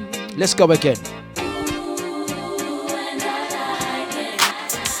trip. Let's go again.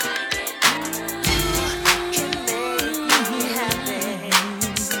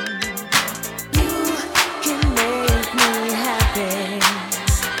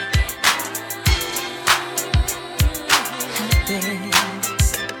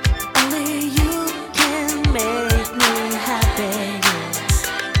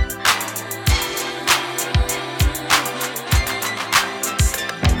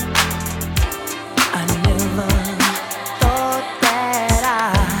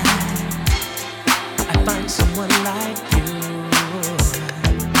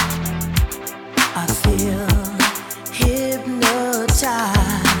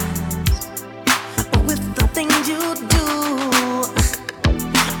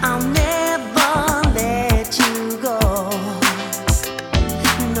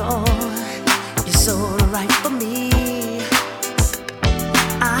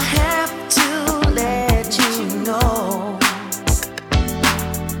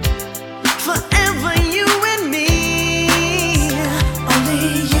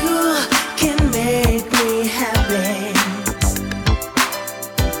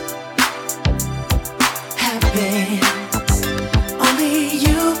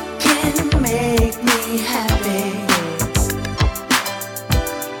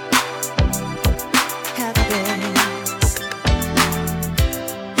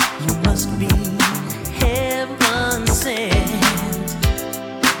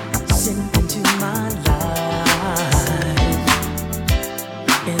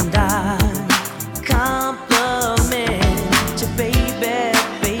 and I compliment you, baby,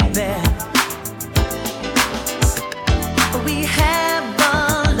 baby. We have a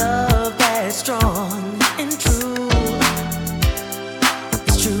love that's strong and true.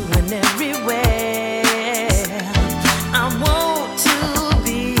 It's true in every way. I want to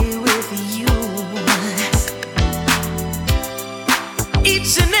be with you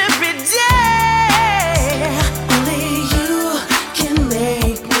each and every day. Only you can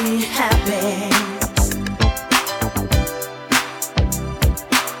make me happy.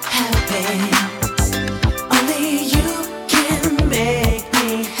 Happy. Only you can make me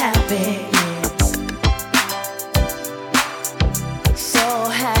happy. So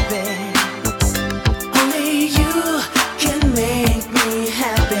happy. Only you can make me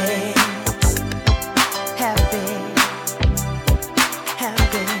happy. Happy.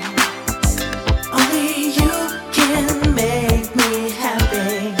 Happy. Only you can make me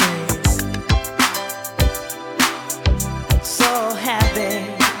happy. So happy,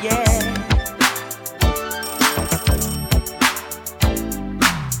 yeah.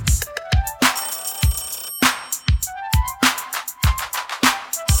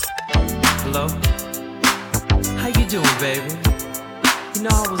 Hello? How you doing, baby? You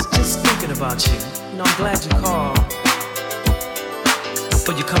know, I was just thinking about you. You know, I'm glad you called.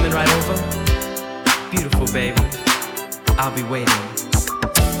 Oh, you coming right over? Beautiful, baby. I'll be waiting.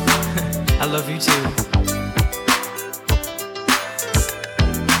 I love you too.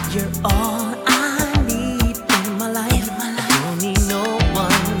 You're all I need in my life. I don't need no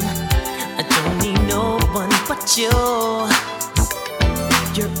one. I don't need no one but you.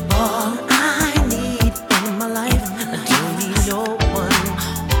 You're all I need in my life. I don't need no one.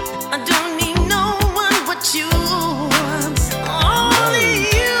 I don't need no one but you. Only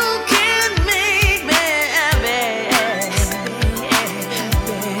you can make me happy.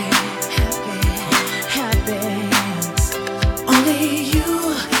 Happy. Only you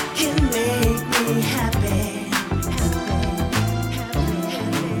can make me happy.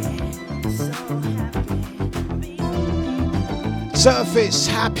 Surface,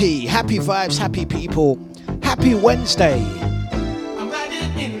 happy vibes, happy people, happy Wednesday.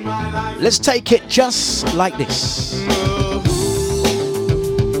 Let's take it just like this.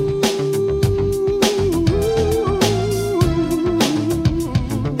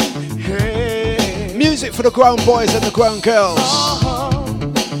 Music for the grown boys and the grown girls.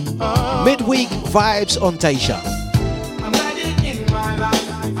 Midweek vibes on Deja.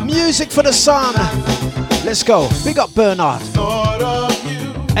 Music for the sun. Let's go. Big up Bernard.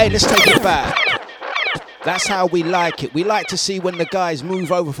 Hey, let's take it back. That's how we like it. We like to see when the guys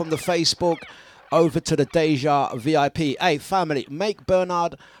move over from the Facebook over to the Deja VIP. Hey, family, make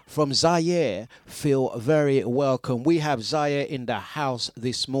Bernard from Zaire feel very welcome. We have Zaire in the house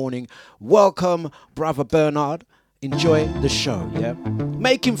this morning. Welcome, brother Bernard. Enjoy the show, yeah?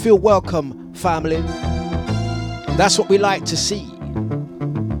 Make him feel welcome, family. That's what we like to see.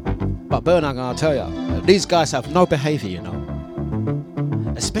 But Bernard, I'm gonna tell you, these guys have no behavior, you know.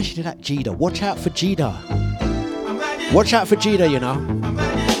 Especially that Jida. Watch out for Jida. Watch out for Jida, you know.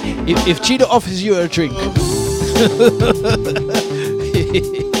 If Jida offers you a drink.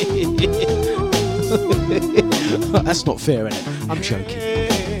 That's not fair, innit? I'm joking.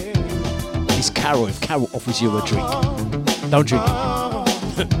 It's Carol. If Carol offers you a drink, don't drink it.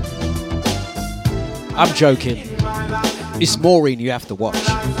 I'm joking. It's Maureen you have to watch.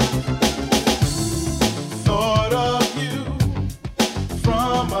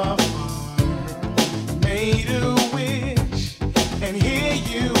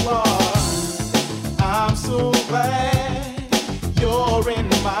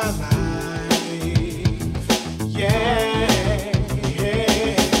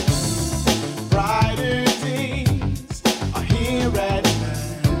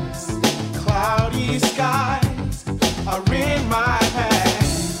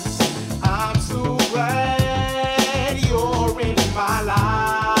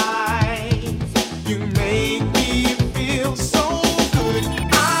 Make me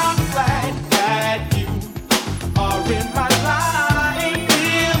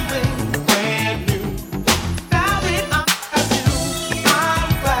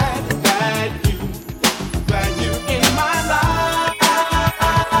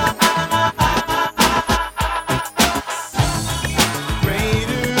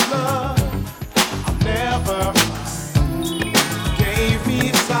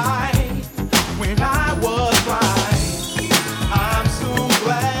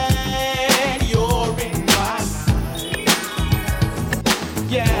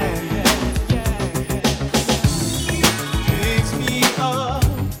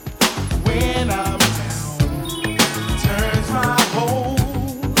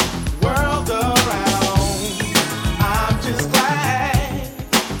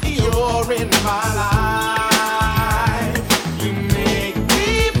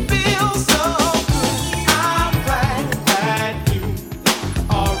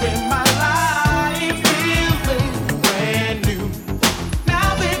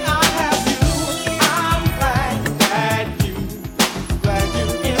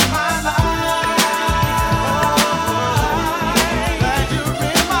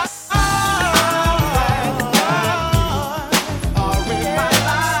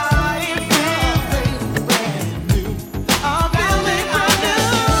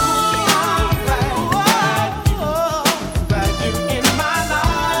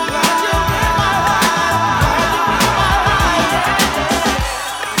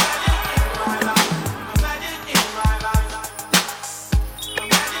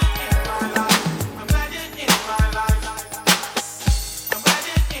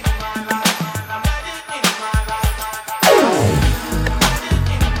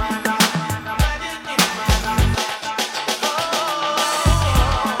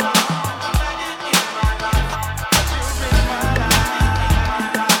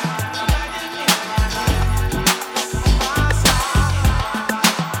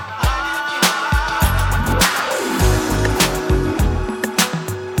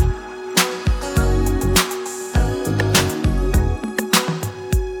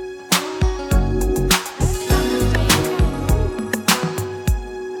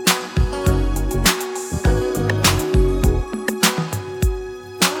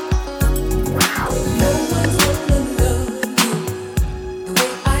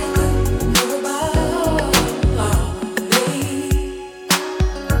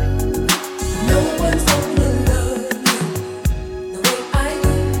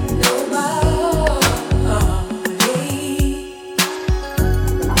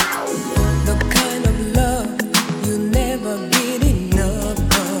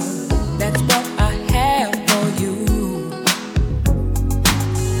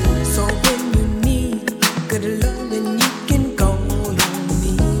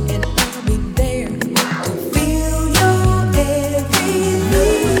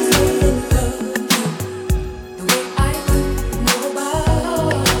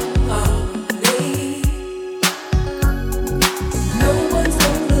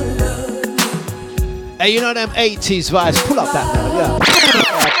Hey, you know them 80s vibes? Pull up that now, yeah.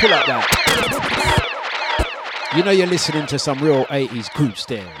 Pull up that. You know you're listening to some real 80s groups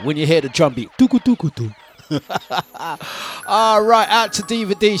there. When you hear the drum beat, tuku tuku tu. All right, out to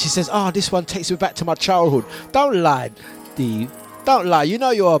DVD. She says, this one takes me back to my childhood. Don't lie, Dee. Don't lie. You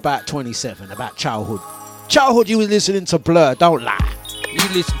know you're about 27, about childhood. Childhood, you were listening to Blur. Don't lie. You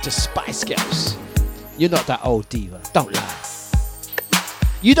listen to Spice Girls. You're not that old diva. Don't lie.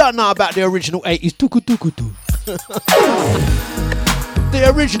 You don't know about the original 80s. Tuku tuku tu. The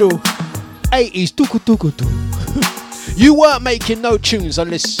original 80s. Tuku tuku tu. You weren't making no tunes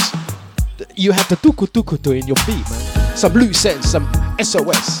unless you had the tuku tuku tu in your beat, man. Some loose ends, some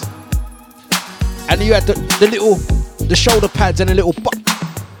SOS. And you had the shoulder pads and a little butt.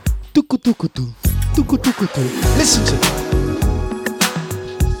 Tuku tuku tu. Tuku tuku tu. Listen to it.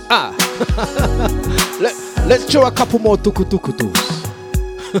 Let's draw a couple more tuku tuku tus.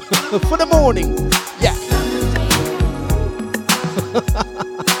 For the morning. Yeah.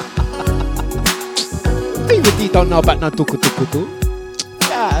 DVD don't know about no tuku tuku tu.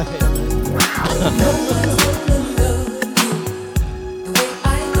 Yeah.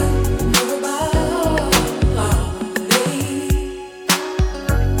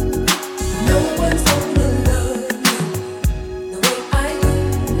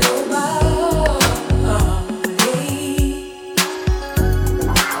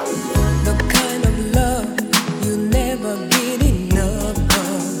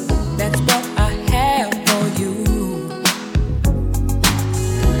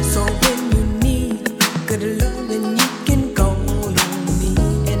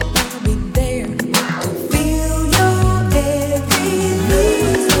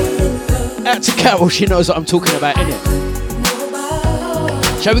 Carol, she knows what I'm talking about, innit?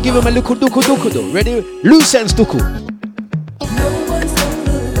 Shall we give him a little duku duku do? Ready? Loose ends duku.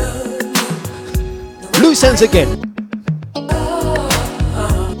 Loose ends again.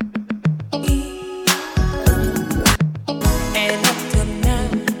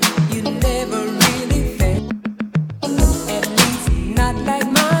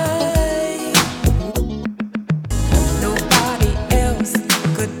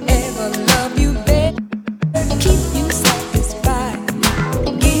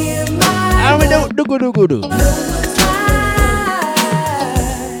 Guru.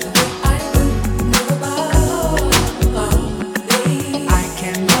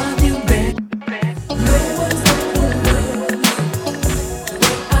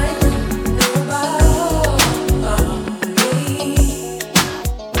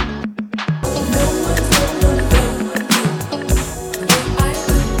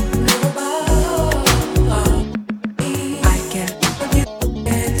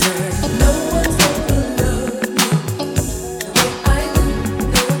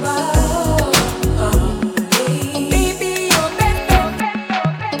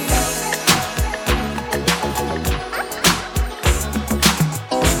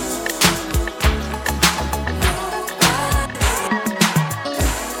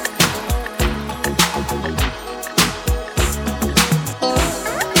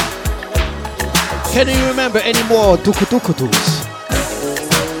 Can you remember any more duku duku dus?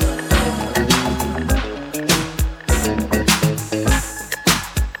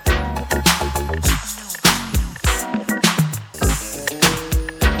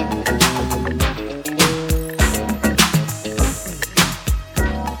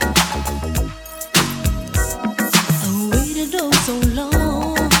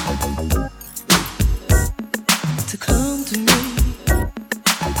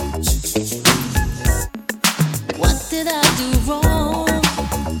 Did I do wrong?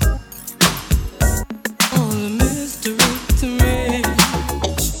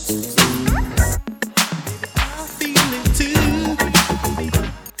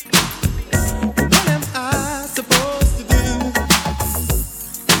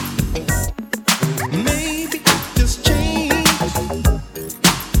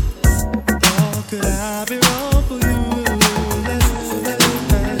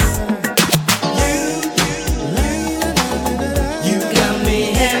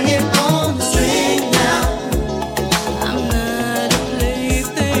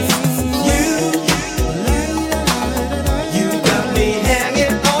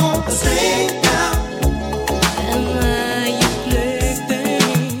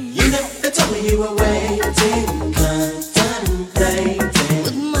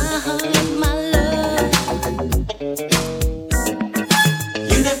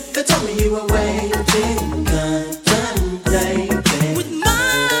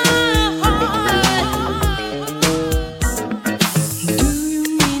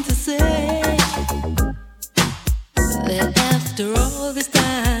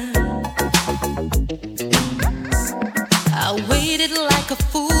 like a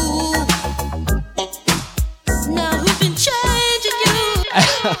fool. Now who's been changing you?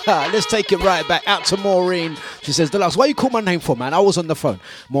 Let's take it right back out to Maureen. She says, Dlux, why you call my name for, man? I was on the phone.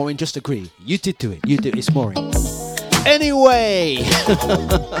 Maureen, just agree. You did do it. You did. It's Maureen. Anyway,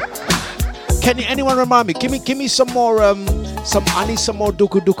 can anyone remind me? Give me some more. I need some more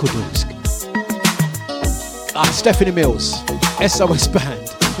duku duku doos. Stephanie Mills, SOS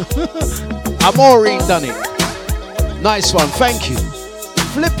Band. Maureen done it. Nice one. Thank you.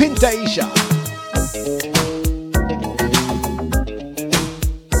 Flipping Deja.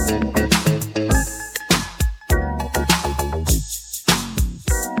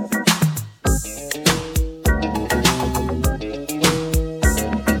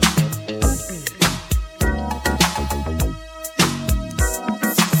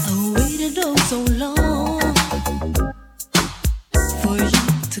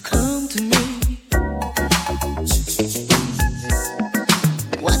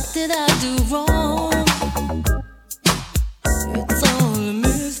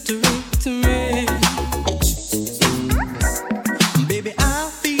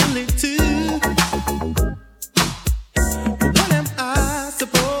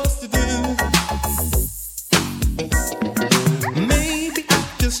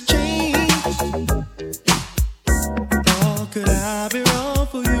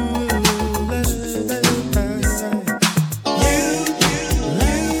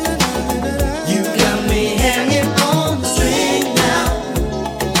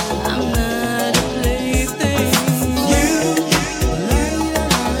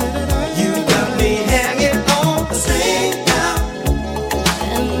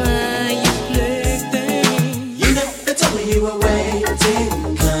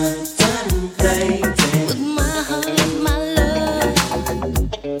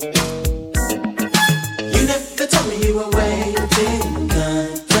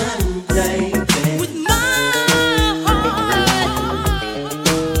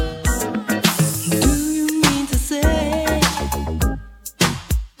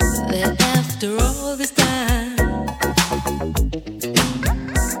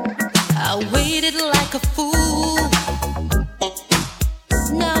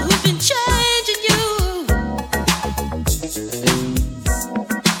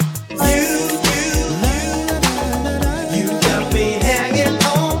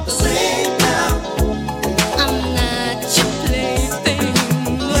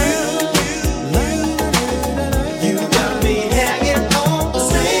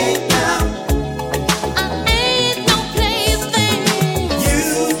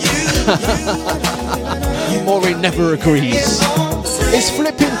 Maureen never agrees. It's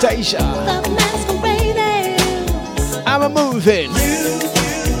Flipping Deja. I'm moving.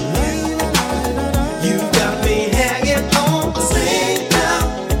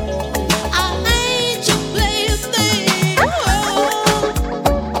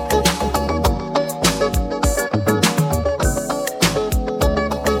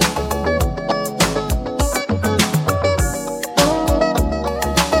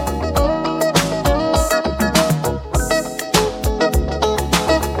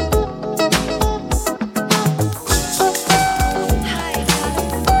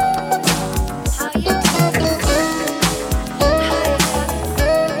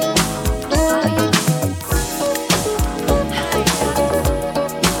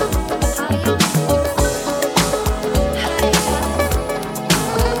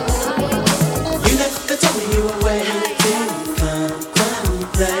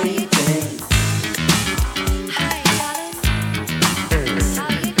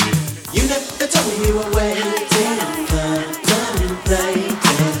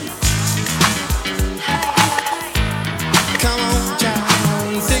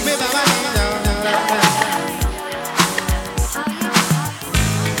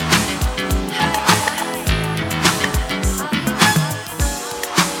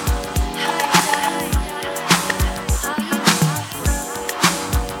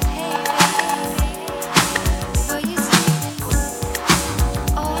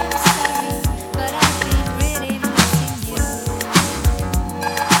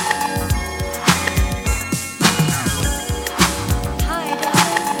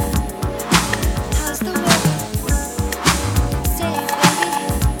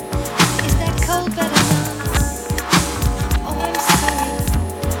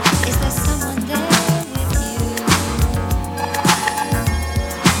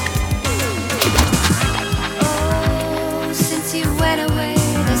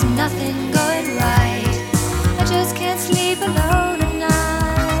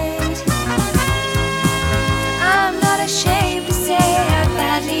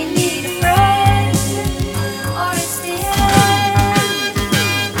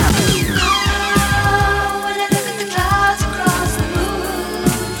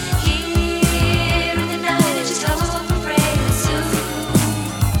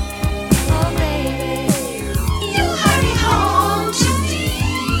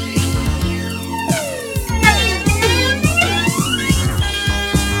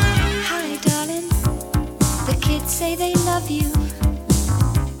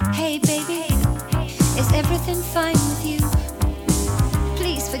 everything fine with you?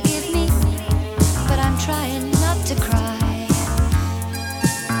 Please forgive me, but I'm trying not to cry.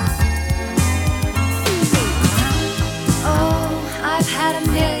 Oh, I've had a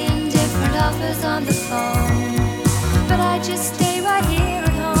million different offers on the phone, but I just stay right here at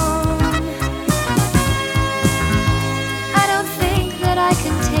home. I don't think that I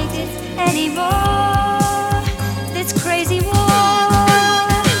can take it anymore, this crazy war.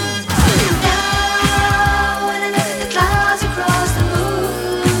 Now when I look at the clouds across the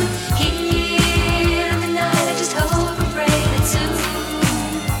moon, here in the night I just hope and pray that soon,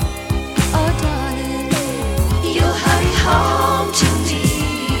 oh darling, you'll hurry home to me.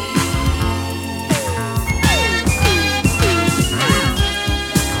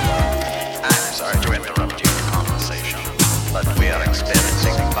 I'm sorry to interrupt your conversation, but we are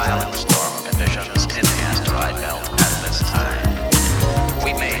experiencing violent storm conditions in the asteroid belt at this time.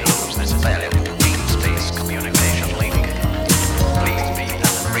 We may lose this valuable deep space communication link. Please be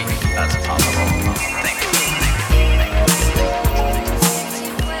as brief as possible. Thank you.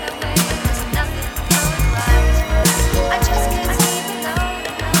 Went away, there's nothing going right. I just can't sleep alone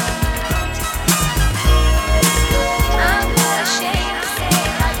at night. I'm not ashamed to say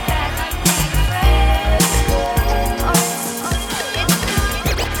I'd badly need a friend.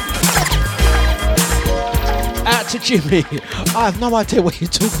 Out to Jimmy. I have no idea what you're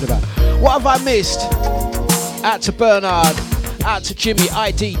talking about. What have I missed? Out to Bernard. Out to Jimmy,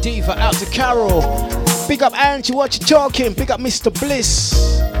 ID, Diva. Out to Carol. Big up Angie, what you talking? Big up Mr.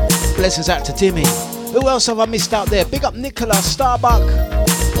 Bliss. Blessings out to Timmy. Who else have I missed out there? Big up Nicola, Starbuck.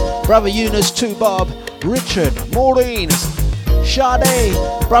 Brother Eunice, 2 Bob. Richard, Maureen. Sade.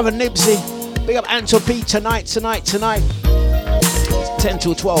 Brother Nibsy. Big up Anto P. Tonight. 10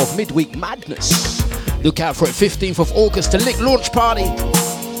 till 12, midweek madness. Look out for it, 15th of August, the Lick launch party.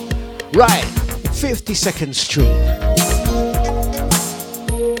 Right, 52nd Street.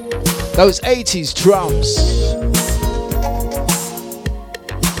 Those 80s drums.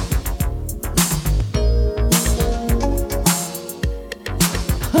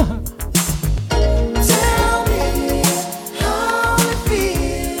 Tell me how it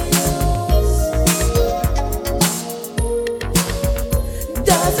feels.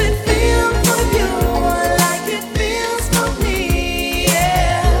 Does it feel for you like it feels for me?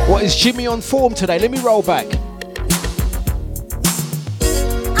 Yeah. What is Jimmy on form today? Let me roll back.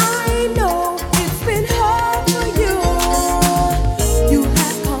 I know it's been hard for you. You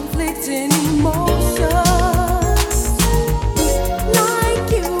have conflicting emotions.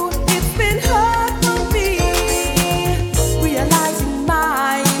 Like you, it's been hard for me. Realizing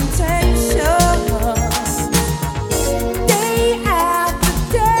my intentions. Day after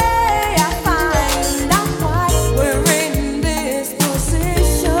day, I find out why we're in this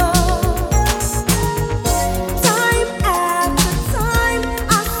position. Time after time,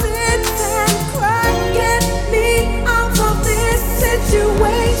 I sit and cry. Get me out of this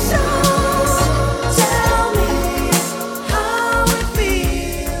situation. Tell me how it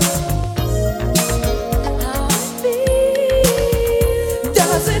feels. How it feels.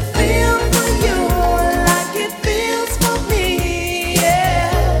 Does it feel for you like it feels for me?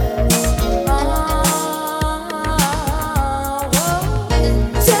 Yeah.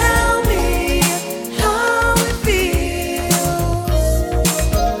 Tell me how it feels.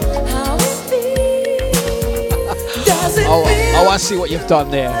 How it feels. Does it Oh, feel I see what you've done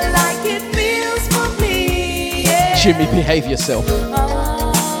there. like it feels for me? Yeah. Jimmy, behave yourself.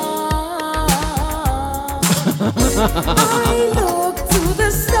 I look to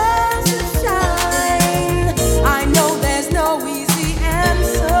the stars to shine. I know there's no easy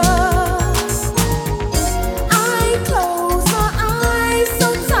answer. I close my eyes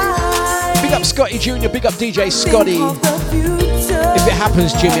so tight. Big up Scotty Jr., big up DJ Scotty. Think of the future. If it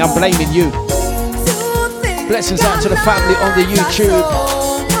happens, Jimmy, I'm blaming you. Blessings out to the family on the YouTube.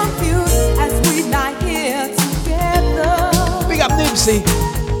 Big up Nibsy.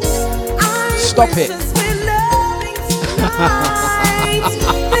 Stop it.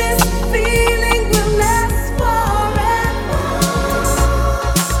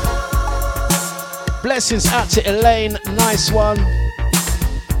 Blessings out to Elaine, nice one.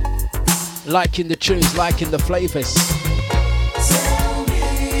 Liking the tunes, liking the flavors.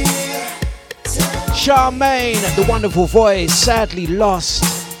 Charmaine, the wonderful voice, sadly lost.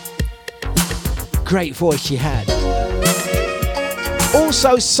 Great voice she had.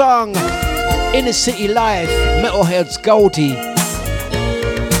 Also sung Inner City Life, Metalhead's Goldie.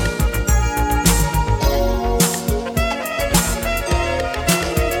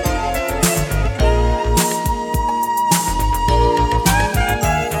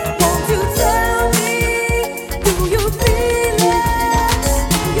 Won't you tell me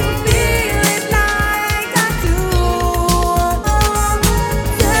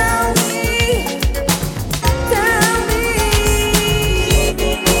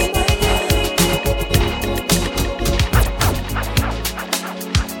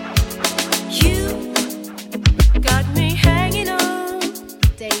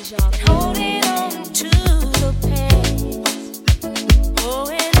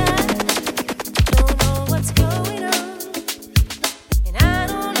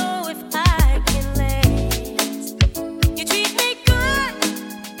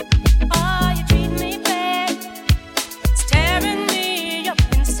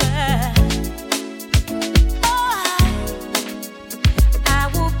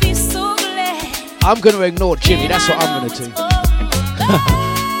I'm going to ignore Jimmy. That's what I'm going to do.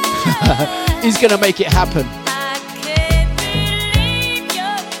 He's going to make it happen.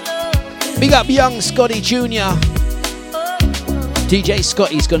 Big up young Scotty Jr. DJ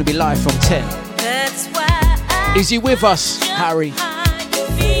Scotty's going to be live from 10. Is he with us, Harry?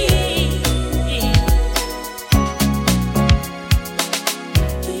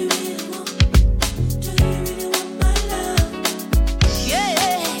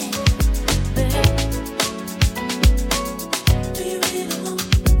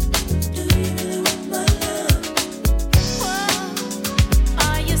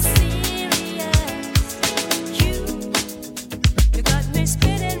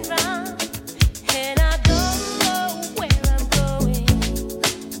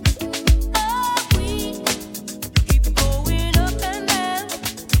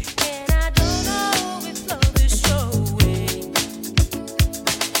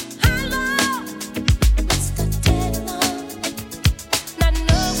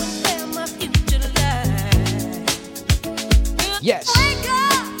 Yes.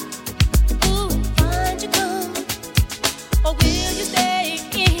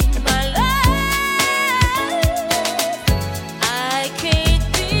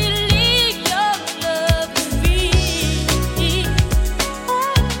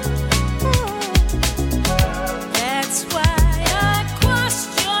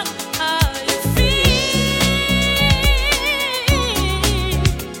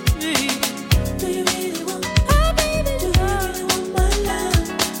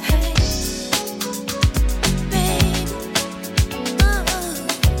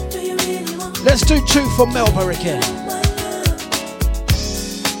 Let's do two for Melba again.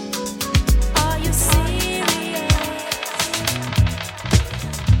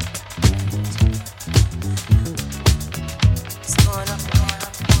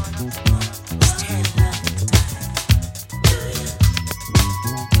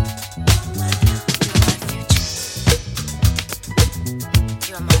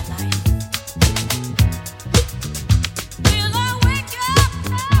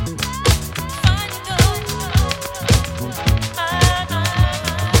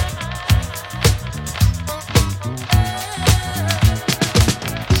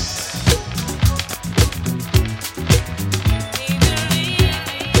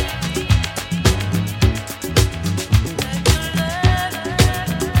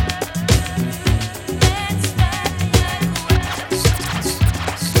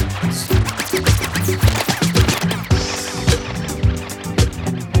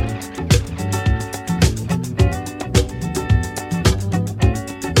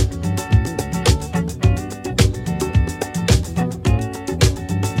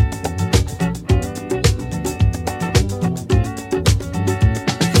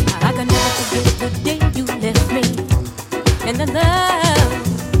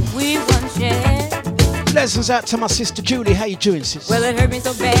 Lessons out to my sister Julie. How you doing, sis? Well, it hurt me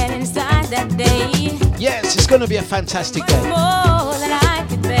so bad inside that day. Yes, it's going to be a fantastic day. More than I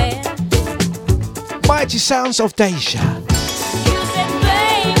could bear. Mighty sounds of Deja. You said,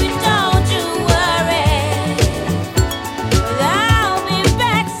 baby, don't you worry. I'll be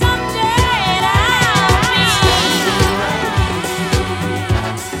back someday. And I'll be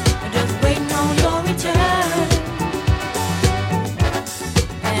just waiting on your return.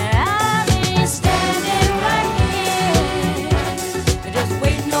 And I'll be standing right here, just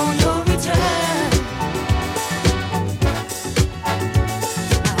waiting on your return.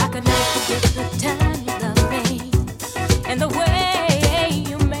 I could not forget the time you loved me and the way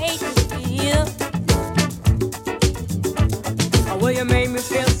you made me feel. Oh, well, you made me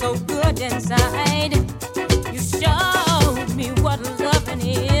feel so good inside. You showed me what loving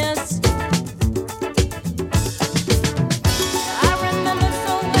is. I remember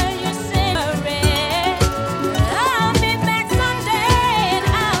so well you said, I'll be back someday, and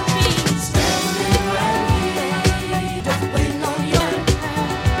I'll be standing right here, just waiting on your return.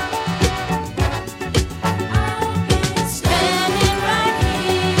 I'll be standing right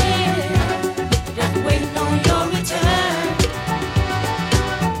here, just waiting on your return.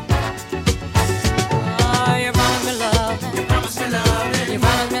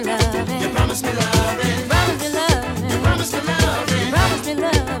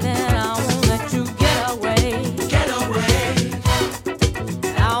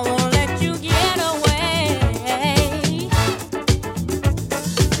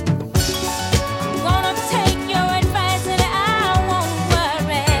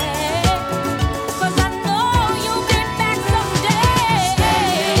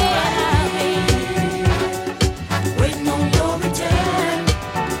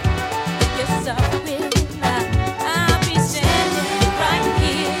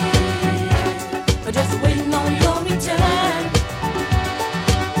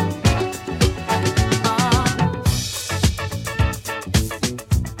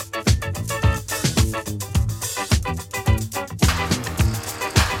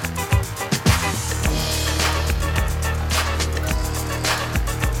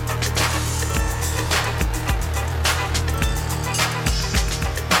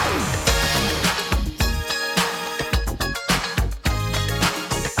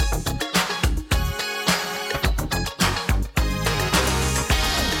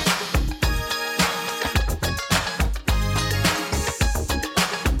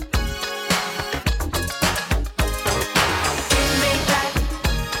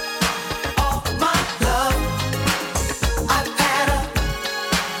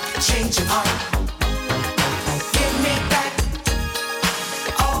 change of heart. Give me back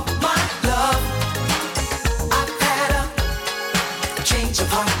all my love. I've had a change of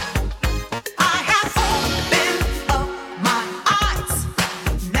heart. I have opened up my eyes.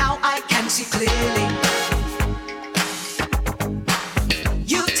 Now I can see clearly.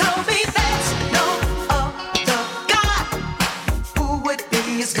 You told me there's no other God who would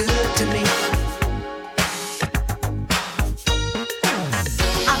be as good to me.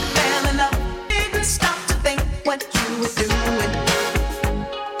 I fell in love, didn't stop to think what you were doing.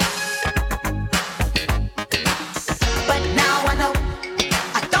 But now I know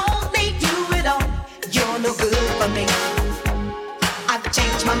I don't need you at all. You're no good for me. I've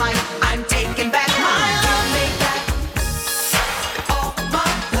changed my mind. I'm taking back my love. Take back all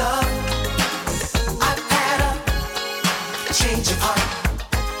my love. I've had a change of heart.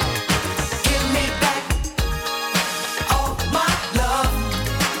 Give me back all my love.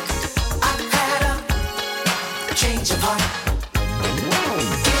 I've had a change of heart.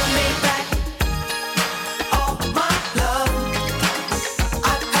 Give me back all my love.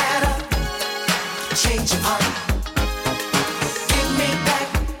 I've had a change of heart. Give me back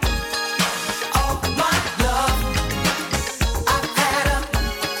all my love. I've had a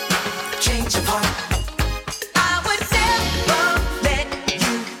change of heart. I would never let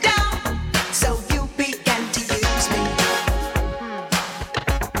you down, so you began to use me.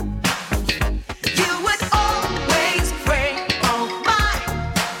 You would always break all my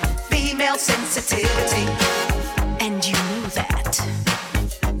female sensitivity, and you knew that.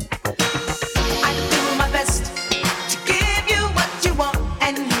 I do my best to give you what you want,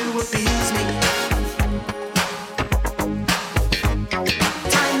 and you abuse me.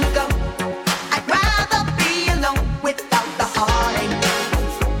 Time to go. I'd rather be alone without the heartache.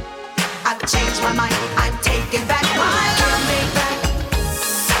 I've changed my mind. I'm taking back my love. Take back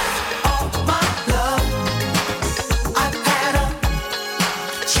all my love. I've had a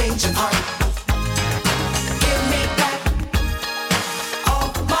change of heart. Give me back all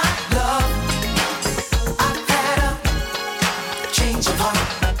my love. I've had a change of heart.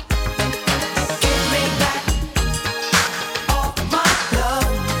 Give me back all my love.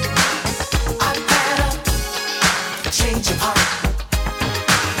 I've had a change of heart.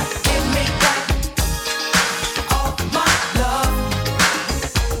 Give me back all my love.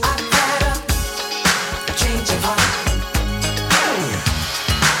 I've had a change of heart.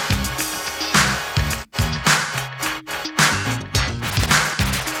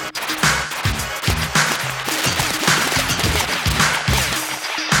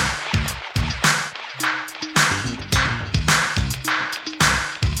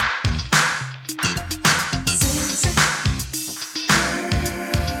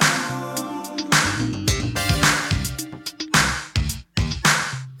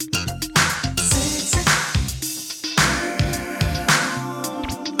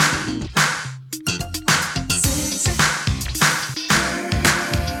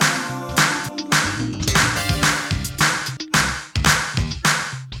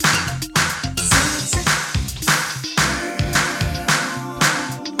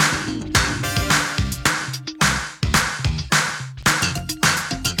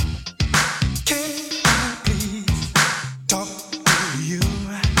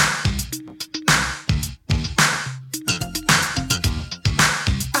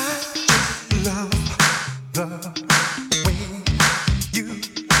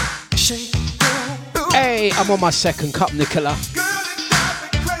 Hey, I'm on my second cup, Nicola.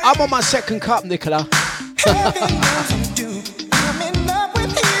 I'm on my second cup, Nicola.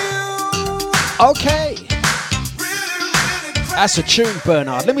 Okay. That's a tune,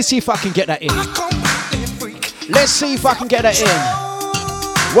 Bernard. Let me see if I can get that in. Let's see if I can get that in.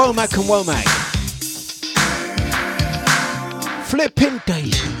 Womack and Womack. Flipping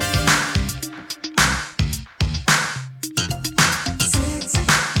days.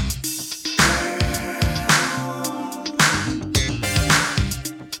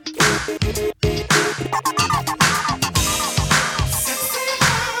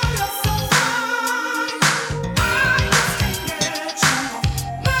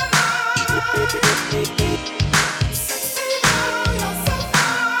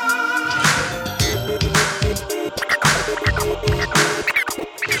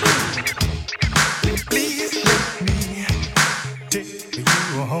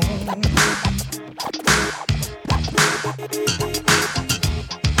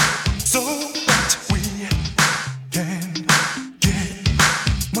 So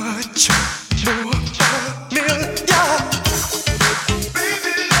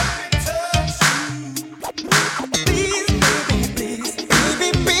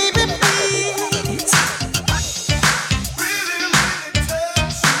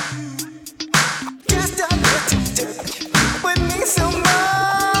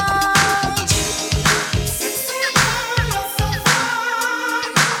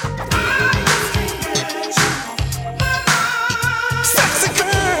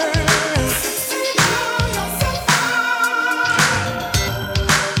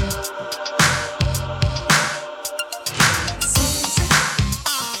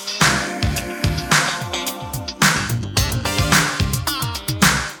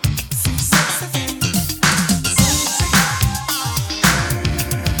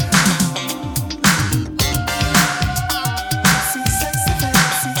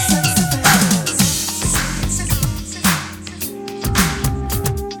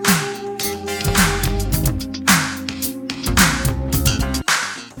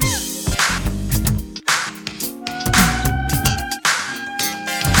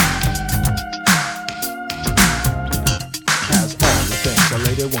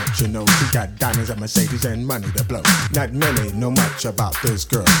they want. You know, she got diamonds and Mercedes and money to blow. Not many know much about this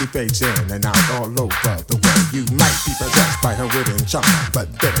girl. She fades in and out all over the world. You might be possessed by her wit and charm, but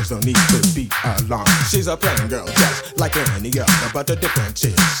there's no need to be alarmed. She's a plain girl, just like any other, but the difference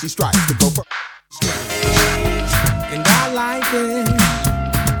is she strives to go for. And I like it,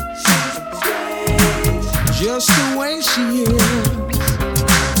 just the way she is.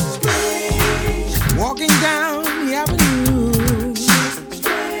 Walking down the avenue,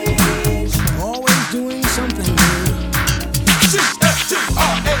 always doing something new. She's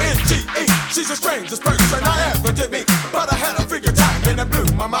S-T-R-A-N-G-E. She's the strangest person I ever did meet, but I had a figure time and it blew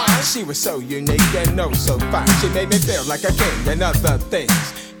my mind. She was so unique and oh so fine. She made me feel like a king and other things.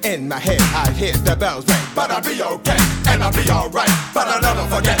 In my head, I hear the bells ring, but I'll be okay, and I'll be alright. But I'll never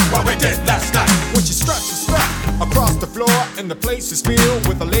forget what we did last night. When she struts a strut across the floor, and the place is filled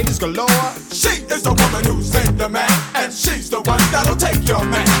with the ladies galore. She is the woman who's in demand, and she's the one that'll take your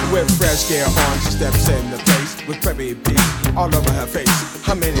man. With fresh gear on, she steps in the place with prairie beats all over her face.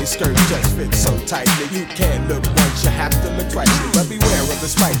 Her mini skirt just fits so tightly, you can't look once, you have to look twice. But beware of the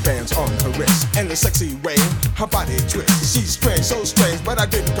spike bands on her wrist, and the sexy way her body twists. She's strange, so strange, but I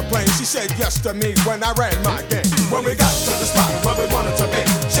didn't complain. She said yes to me when I ran my game. When we got to the spot where we wanted to be,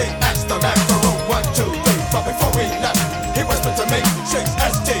 she asked the man for room 1, 2, 3. But before we left, he whispered to me, she's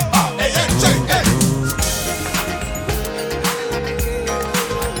S-T-R-A-N-G-A.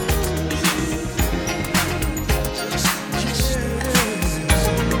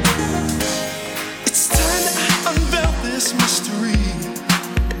 It's time that I unveil this mystery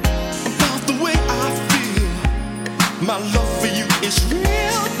about the way I feel. My love for you is real.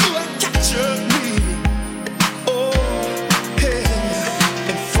 You have captured me. Oh, hey.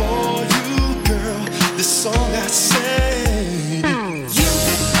 And for you, girl, this song I sing. You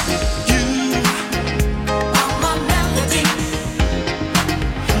are my melody.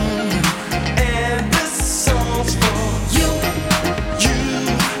 And this song's for you. You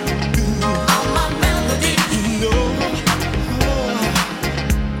are my melody. You know.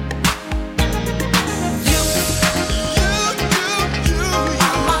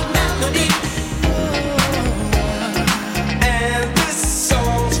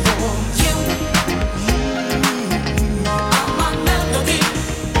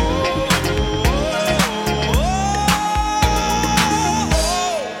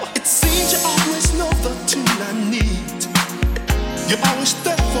 You're always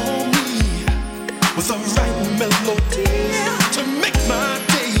there for me with the right melody to make my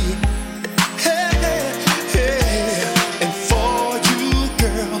day. Hey, hey, and for you,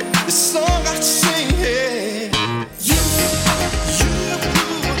 girl, this song I sing. Hey. You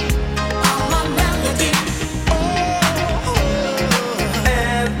are my melody. Oh,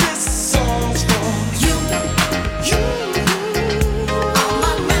 and this song's for you. You are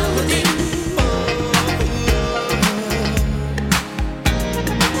my melody.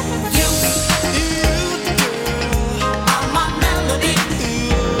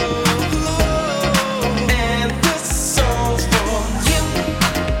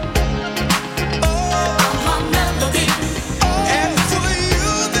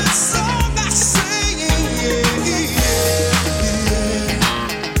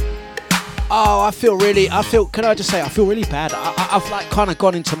 Can I just say, I feel really bad. I've like kind of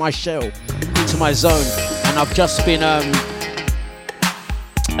gone into my shell, into my zone, and I've just been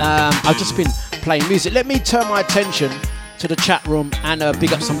playing music. Let me turn my attention to the chat room and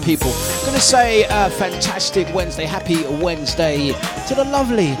big up some people. I'm gonna say fantastic Wednesday, happy Wednesday to the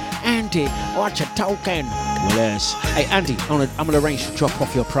lovely Andy. What you talking? Well, yes. Hey Andy, I'm gonna arrange to drop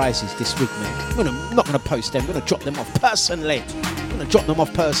off your prizes this week, man. I'm not gonna post them. I'm gonna drop them off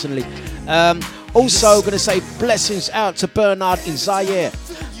personally. Also going to say blessings out to Bernard in Zaire.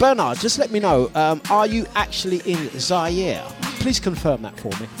 Bernard, just let me know, are you actually in Zaire? Please confirm that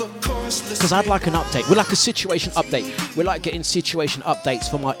for me, because I'd like an update. We'd like a situation update. We like getting situation updates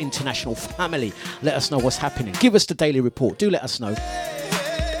from our international family. Let us know what's happening. Give us the daily report. Do let us know.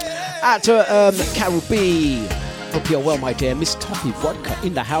 Out to Carol B. Hope you're well, my dear. Miss Toffee Vodka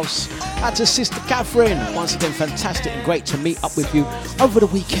in the house. Out to Sister Catherine. Once again, fantastic and great to meet up with you over the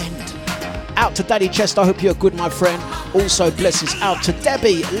weekend. Out to Daddy Chest, I hope you're good, my friend. Also, blessings out to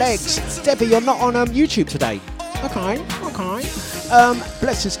Debbie Legs. Debbie, you're not on YouTube today. Okay.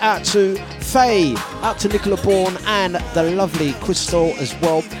 Blessings out to Faye, out to Nicola Bourne and the lovely Crystal as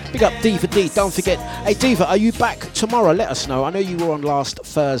well. Big up Diva D, don't forget. Hey Diva, are you back tomorrow? Let us know. I know you were on last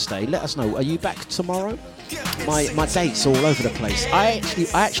Thursday. Let us know. Are you back tomorrow? My dates all over the place. I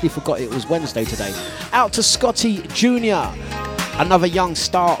actually forgot it was Wednesday today. Out to Scotty Jr., another young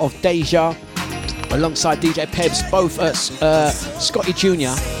star of Deja. alongside DJ Pebs, both Scotty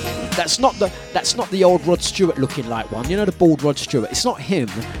Jr. That's not the old Rod Stewart looking like one. You know, the bald Rod Stewart. It's not him.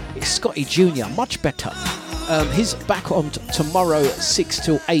 It's Scotty Jr. Much better. He's back on tomorrow, 6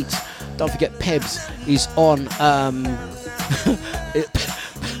 till 8. Don't forget, Pebs is on.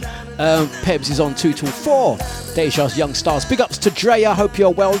 Pebs is on 2 till 4. Deja's Young Stars. Big ups to Drea. Hope you're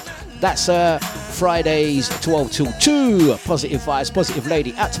well. That's Fridays 12 till 2. Positive vibes, positive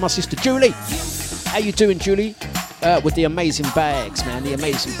lady. Out to my sister Julie. How you doing, Julie? With the amazing bags, man. The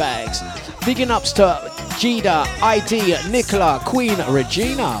amazing bags. Bigging ups to Gida, ID, Nicola, Queen,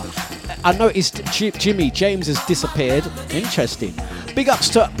 Regina. I noticed Jimmy James has disappeared. Interesting. Big ups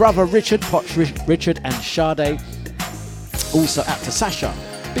to brother Richard, Potch Richard and Sade. Also out to Sasha.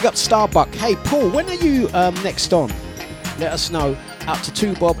 Big up Starbuck. Hey Paul, when are you next on? Let us know. Out to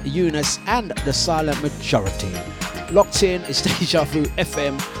 2 Bob, Eunice and the Silent Majority. Locked in is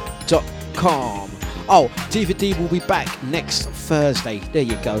dejavufm.com. Oh, DVD will be back next Thursday. There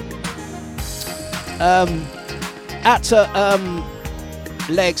you go. Out to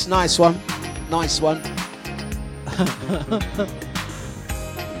Legs, nice one. Nice one.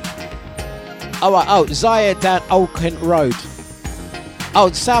 Alright, Zaire down Old Kent Road.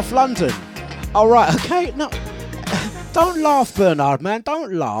 Oh, South London. Alright, okay. No. Don't laugh, Bernard, man.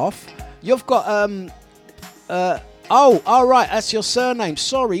 Don't laugh. You've got oh, alright, that's your surname.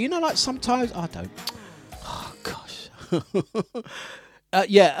 Sorry, you know, like sometimes I don't. Oh gosh.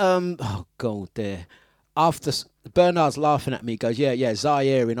 Oh god, there. After Bernard's laughing at me, goes, yeah,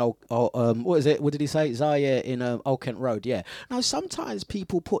 Zaire in what is it? What did he say? Zaire in Old Kent Road. Yeah. Now sometimes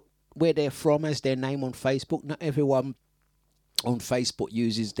people put where they're from as their name on Facebook. Not everyone on Facebook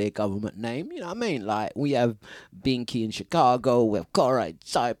uses their government name. You know what I mean? Like we have Binky in Chicago, we have Cora in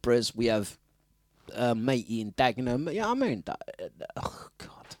Cyprus, we have Matey in Dagenham. You know what I mean? Oh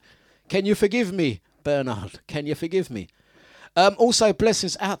God. Can you forgive me, Bernard? Can you forgive me? Also,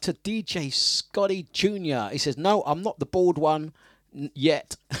 blessings out to DJ Scotty Jr. He says, no, I'm not the bald one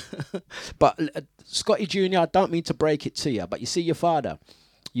yet. But Scotty Jr., I don't mean to break it to you, but you see your father.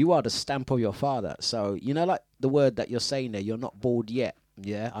 You are the stamp of your father. So, you know, like the word that you're saying there, you're not bald yet.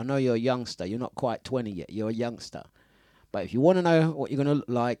 Yeah, I know you're a youngster. You're not quite 20 yet. You're a youngster. But if you want to know what you're going to look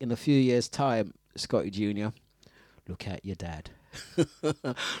like in a few years' time, Scotty Jr., look at your dad.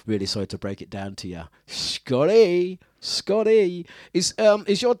 Really sorry to break it down to you. Scotty. Is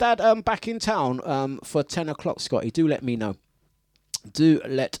your dad back in town for 10 o'clock, Scotty? Do let me know. Do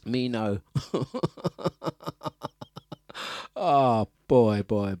let me know. Oh, boy.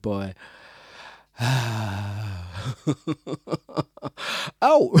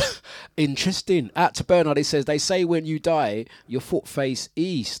 Oh, interesting. Out to Bernard, he says, they say when you die, your foot face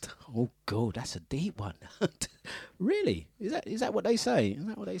east. Oh, God, that's a deep one. Really? Is that what they say? Is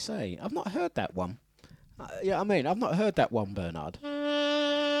that what they say? I've not heard that one. I've not heard that one, Bernard.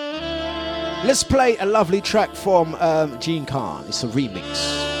 Let's play a lovely track from Gene Khan. It's a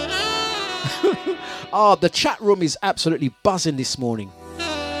remix. Oh, the chat room is absolutely buzzing this morning.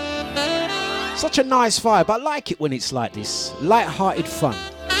 Such a nice vibe. I like it when it's like this. Light-hearted fun.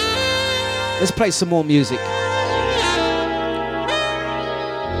 Let's play some more music.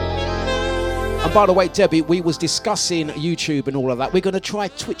 And by the way, Debbie, we was discussing YouTube and all of that. We're going to try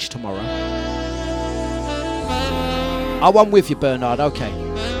Twitch tomorrow. Oh, I'm with you, Bernard. Okay.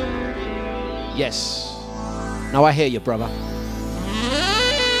 Yes. Now I hear you, brother.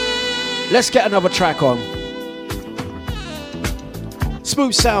 Let's get another track on.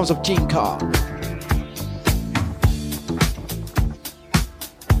 Smooth sounds of Gene Khan.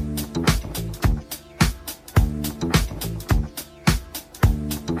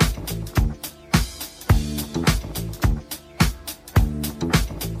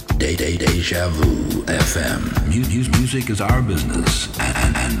 Deja Vu FM. Music is our business,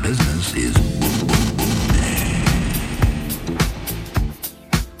 and business is boom, boom, boom.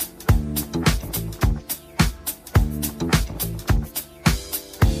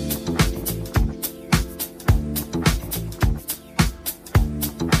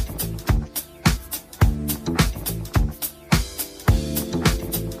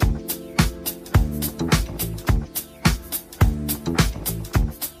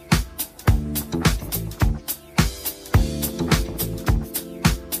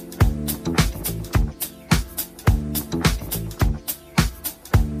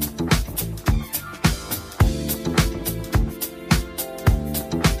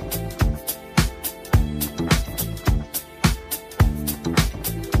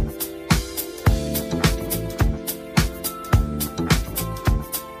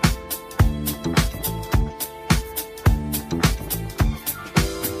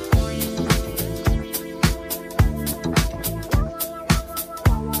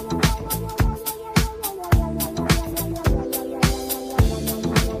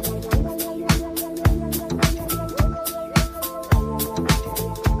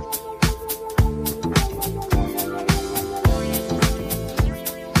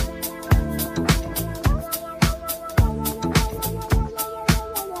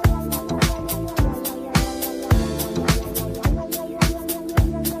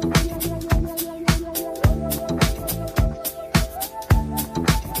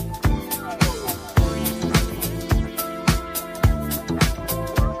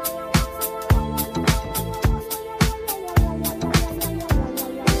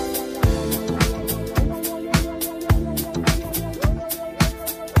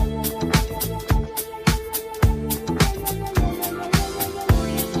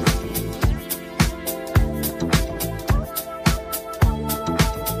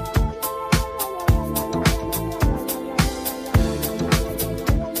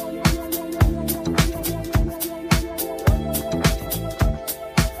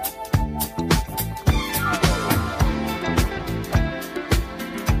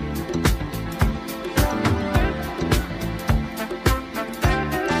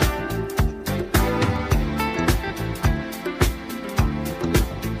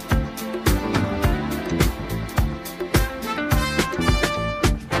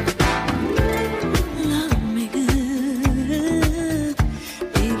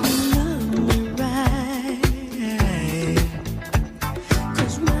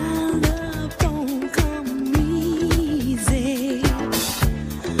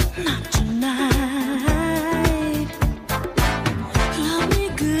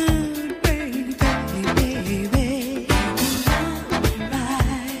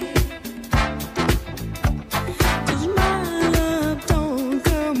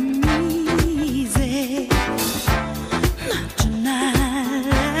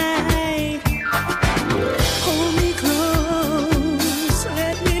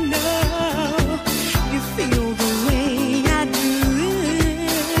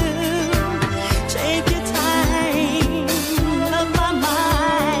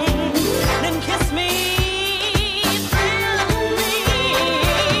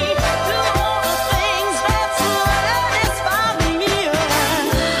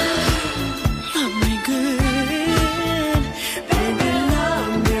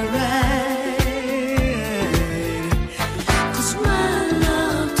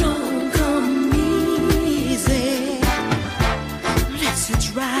 it's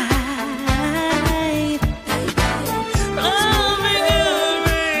right. Love me good,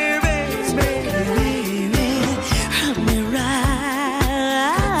 baby. Love me right.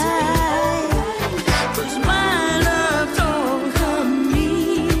 'Cause my love don't come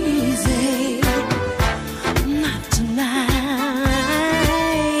easy. Not tonight.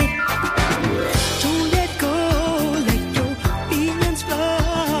 Don't let go, let your feelings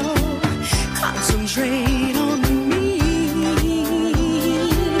flow. Concentrate on me.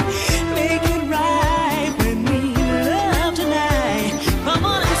 Make it right when we love tonight. Come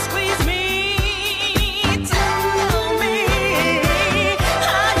on and squeeze me. Tell me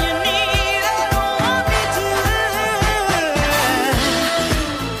how you need and want me to.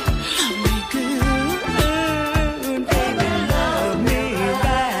 Love me good, baby, love me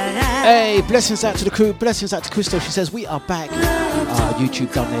right. Hey, blessings out to the crew, blessings out to Crystal. She says we are back.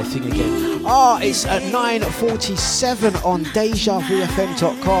 YouTube done their thing again. It's at 9:47 on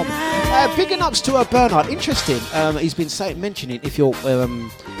dejavufm.com. Bigging ups to Bernard. Interesting. He's been mentioning, if you're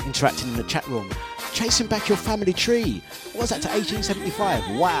interacting in the chat room, chasing back your family tree. What was that, to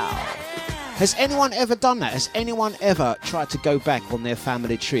 1875? Wow. Has anyone ever done that? Has anyone ever tried to go back on their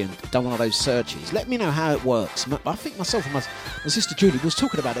family tree and done one of those searches? Let me know how it works. I think myself and my sister Julie was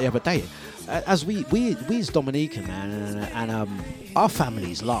talking about it the other day. As we as Dominican, man, and our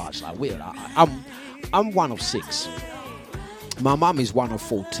family is large. Like I'm one of 6. My mum is one of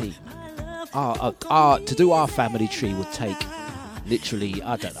 14. To do our family tree would take literally,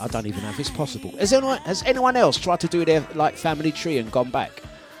 I don't even know if it's possible. Has anyone else tried to do their family tree and gone back?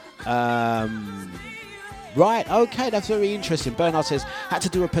 Right, okay, that's very interesting. Bernard says had to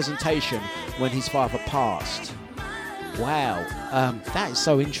do a presentation when his father passed. Wow, that is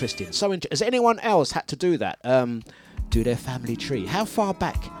so interesting. Has anyone else had to do that? Do their family tree? How far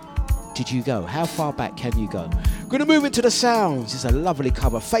back did you go? How far back can you go? We're gonna move into the sounds. It's a lovely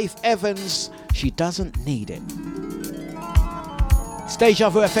cover. Faith Evans, She Doesn't Need It. It's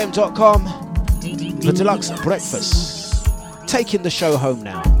dejavufm.com. The Dlux Breakfast. Taking the show home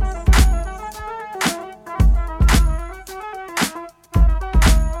now.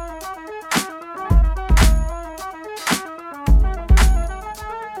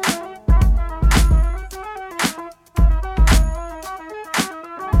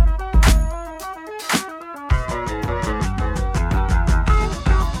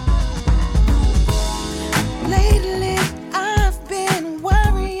 Lately, I've been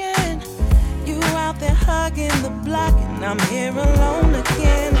worrying. You out there hugging the block, and I'm here alone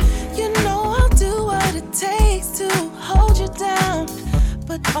again. You know I'll do what it takes to hold you down,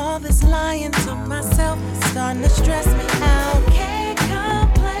 but all this lying to myself is starting to stress me out. Can't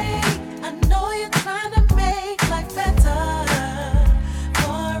complain. I know you're trying to make life better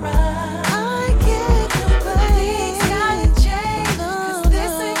for us. I get you, but things gotta change, 'cause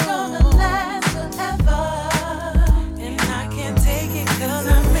this ain't gonna last forever. And I can't take it 'cause I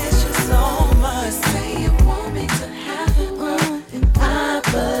miss you so much. Say you want me to have the world, and I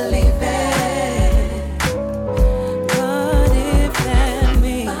believe it. But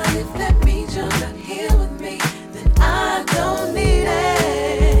if that means you're not here with me, then I don't need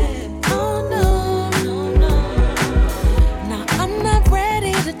it. Oh no, no, no. Now I'm not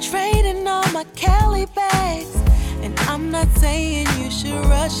ready to trade in all my Kelly bags, and I'm not saying you should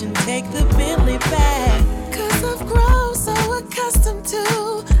rush and take the Bentley back, 'cause I've grown so accustomed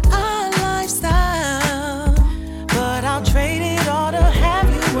to our lifestyle, but I'll trade it all to have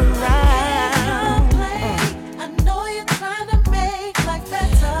you around. I know you're trying to make life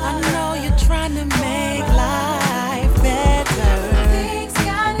better. I know you're trying to make life better. Things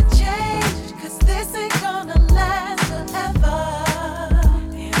gotta change, 'cause this ain't gonna last forever.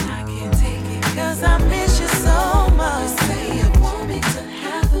 And I can't take it 'cause I miss you so much. You say you want me to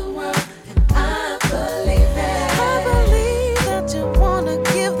have the world, and I believe it. I believe that you wanna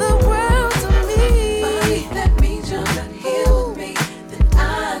give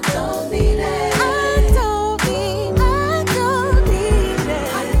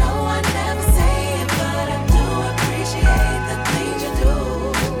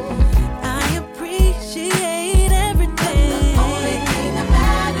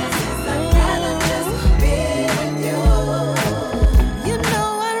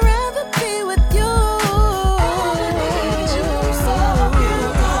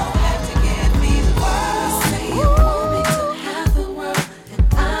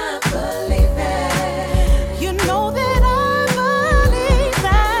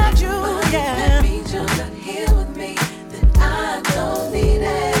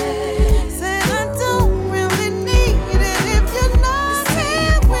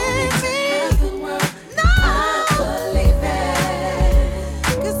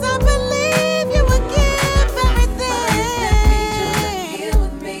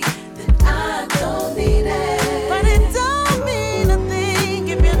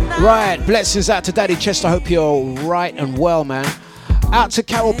Right, blessings out to Daddy Chester. I hope you're right and well, man. Out to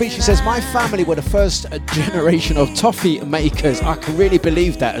Carol B. She says, my family were the first generation of toffee makers. I can really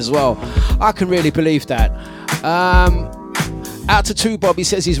believe that as well. I can really believe that. Out to Two Bob. He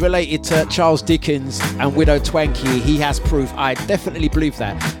says he's related to Charles Dickens and Widow Twankey. He has proof. I definitely believe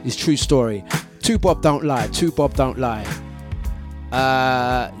that. It's true story. Two Bob don't lie. Two Bob don't lie.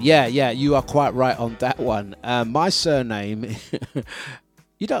 Yeah, you are quite right on that one. My surname...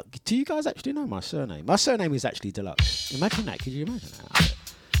 Do you guys actually know my surname? My surname is actually Dlux. Imagine that. Could you imagine that?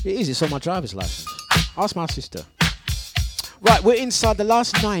 It is. It's on my driver's license. Ask my sister. Right, we're inside the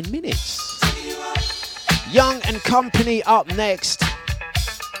last 9 minutes. Young and Company up next.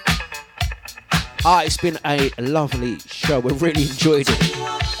 It's been a lovely show. We've really enjoyed it.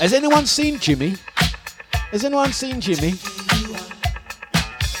 Has anyone seen Jimmy? Has anyone seen Jimmy?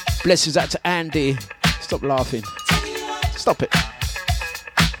 Blessings out to Andy. Stop laughing. Stop it.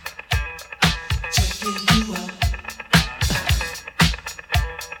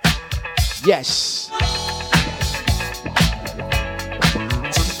 Yes.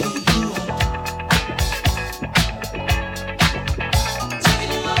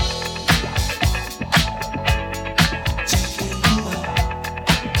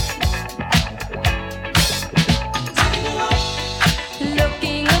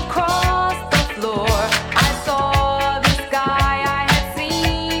 Looking across the floor, I saw this guy I had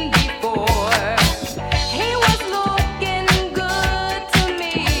seen before. He was looking good to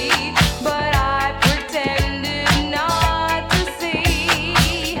me, but I pretended not to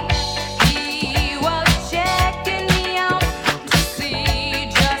see. He was checking me out to see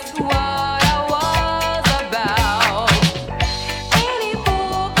just what I was about. Any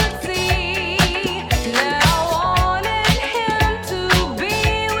fool could see that I wanted him to be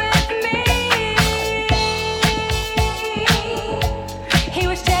with me. He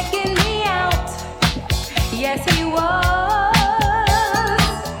was checking me out. Yes, he was.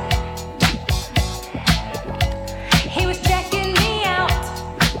 He was checking me out.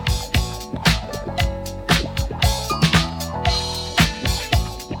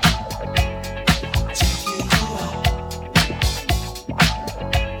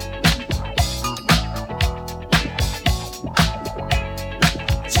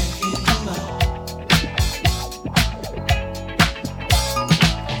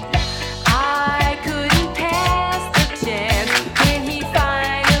 I couldn't pass the chance when he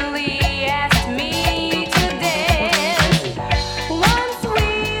finally asked me to dance. Once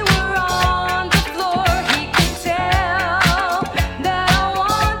we were on the floor, he could tell that I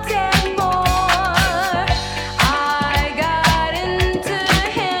wanted more. I got into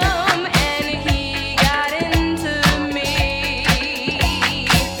him and he got into me.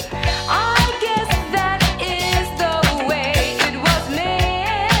 I guess that is the way it was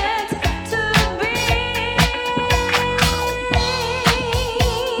meant to be.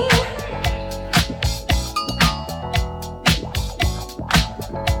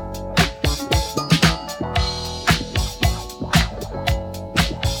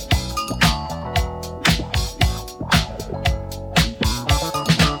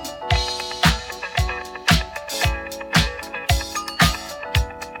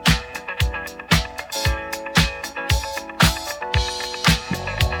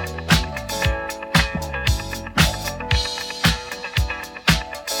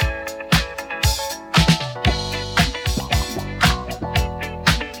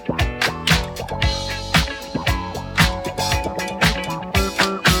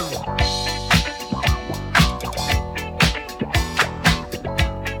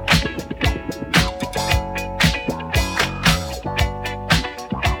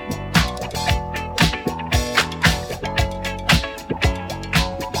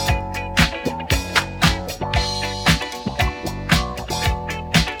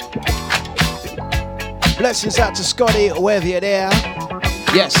 Blessings out to Scotty, wherever you're there.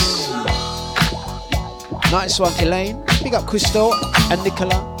 Yes. Nice one, Elaine. Big up Crystal and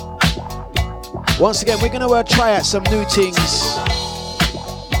Nicola. Once again, we're going to try out some new things.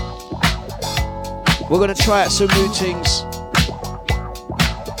 We're going to try out some new things.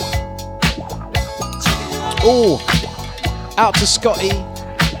 Oh, out to Scotty.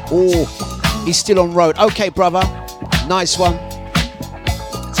 Oh, he's still on road. Okay, brother. Nice one.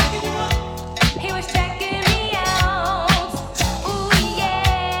 He was checking me out. Ooh,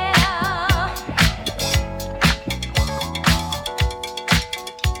 yeah.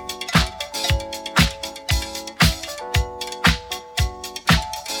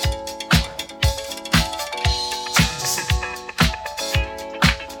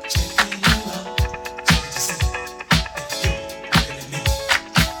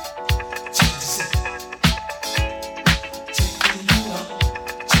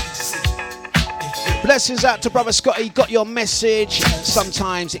 Blessings out to brother Scotty. Got your message.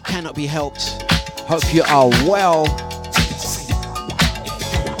 Sometimes it cannot be helped. Hope you are well.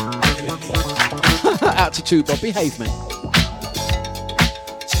 Out to two, Bob. Behave, man.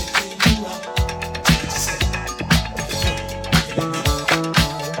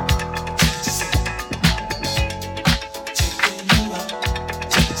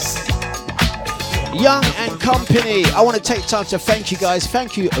 Young and Company. I want to take time to thank you guys.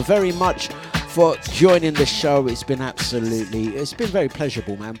 Thank you very much for joining the show. It's been very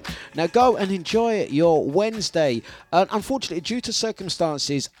pleasurable, man. Now go and enjoy your Wednesday. Unfortunately, due to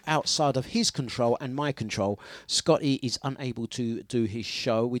circumstances outside of his control and my control, Scotty is unable to do his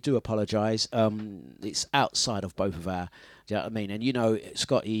show. We do apologise. It's outside of both of our, do you know what I mean? And you know,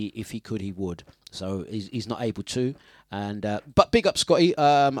 Scotty, if he could, he would. So he's not able to. And but big up, Scotty.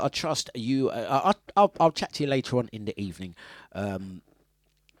 I trust you. I'll chat to you later on in the evening.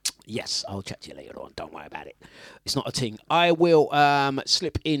 Yes, I'll chat to you later on. Don't worry about it. It's not a thing. I will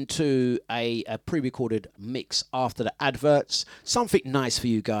slip into a pre-recorded mix after the adverts. Something nice for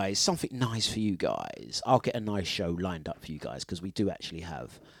you guys. I'll get a nice show lined up for you guys because we do actually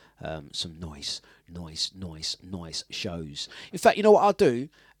have some nice shows. In fact, you know what I'll do?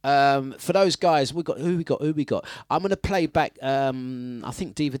 For those guys, who we got? I'm gonna play back. I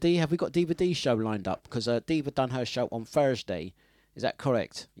think Diva D. Have we got Diva D show lined up? Because Diva done her show on Thursday. Is that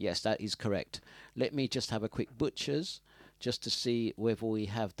correct? Yes, that is correct. Let me just have a quick butchers just to see whether we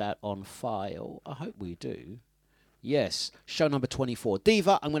have that on file. I hope we do. Yes, show number 24.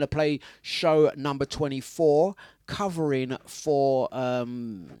 Diva, I'm going to play show number 24, covering for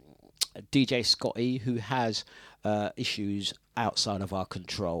DJ Scotty, who has issues outside of our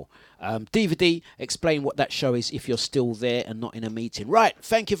control. DVD, explain what that show is if you're still there and not in a meeting. Right,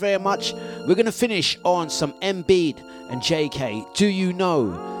 thank you very much. We're going to finish on some Embiid and JK. Do you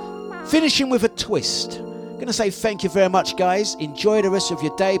know? Finishing with a twist. Going to say thank you very much, guys. Enjoy the rest of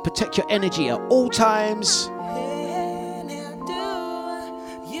your day. Protect your energy at all times.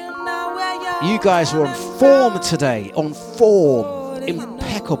 You guys are on form today. On form.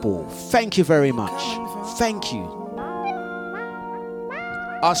 Impeccable. Thank you very much. Thank you.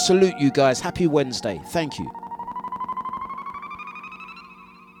 I salute you guys. Happy Wednesday. Thank you.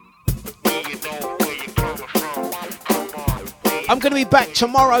 I'm going to be back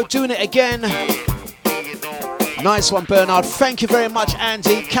tomorrow doing it again. Nice one, Bernard. Thank you very much,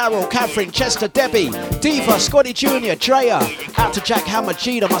 Andy, Carol, Catherine, Chester, Debbie, Diva, Scotty Jr., Drea. Out to Jack Hammer,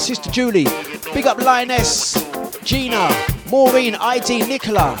 Gina, my sister Julie. Big up Lioness, Gina, Maureen, ID,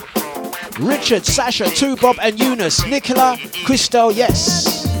 Nicola, Richard, Sasha, Two Bob and Eunice, Nicola, Christelle,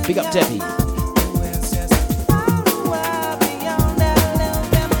 yes. Big up Debbie.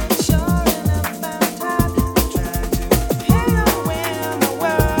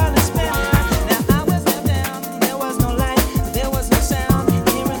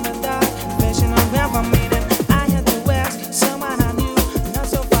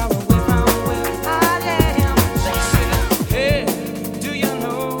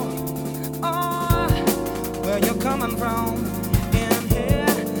 Coming from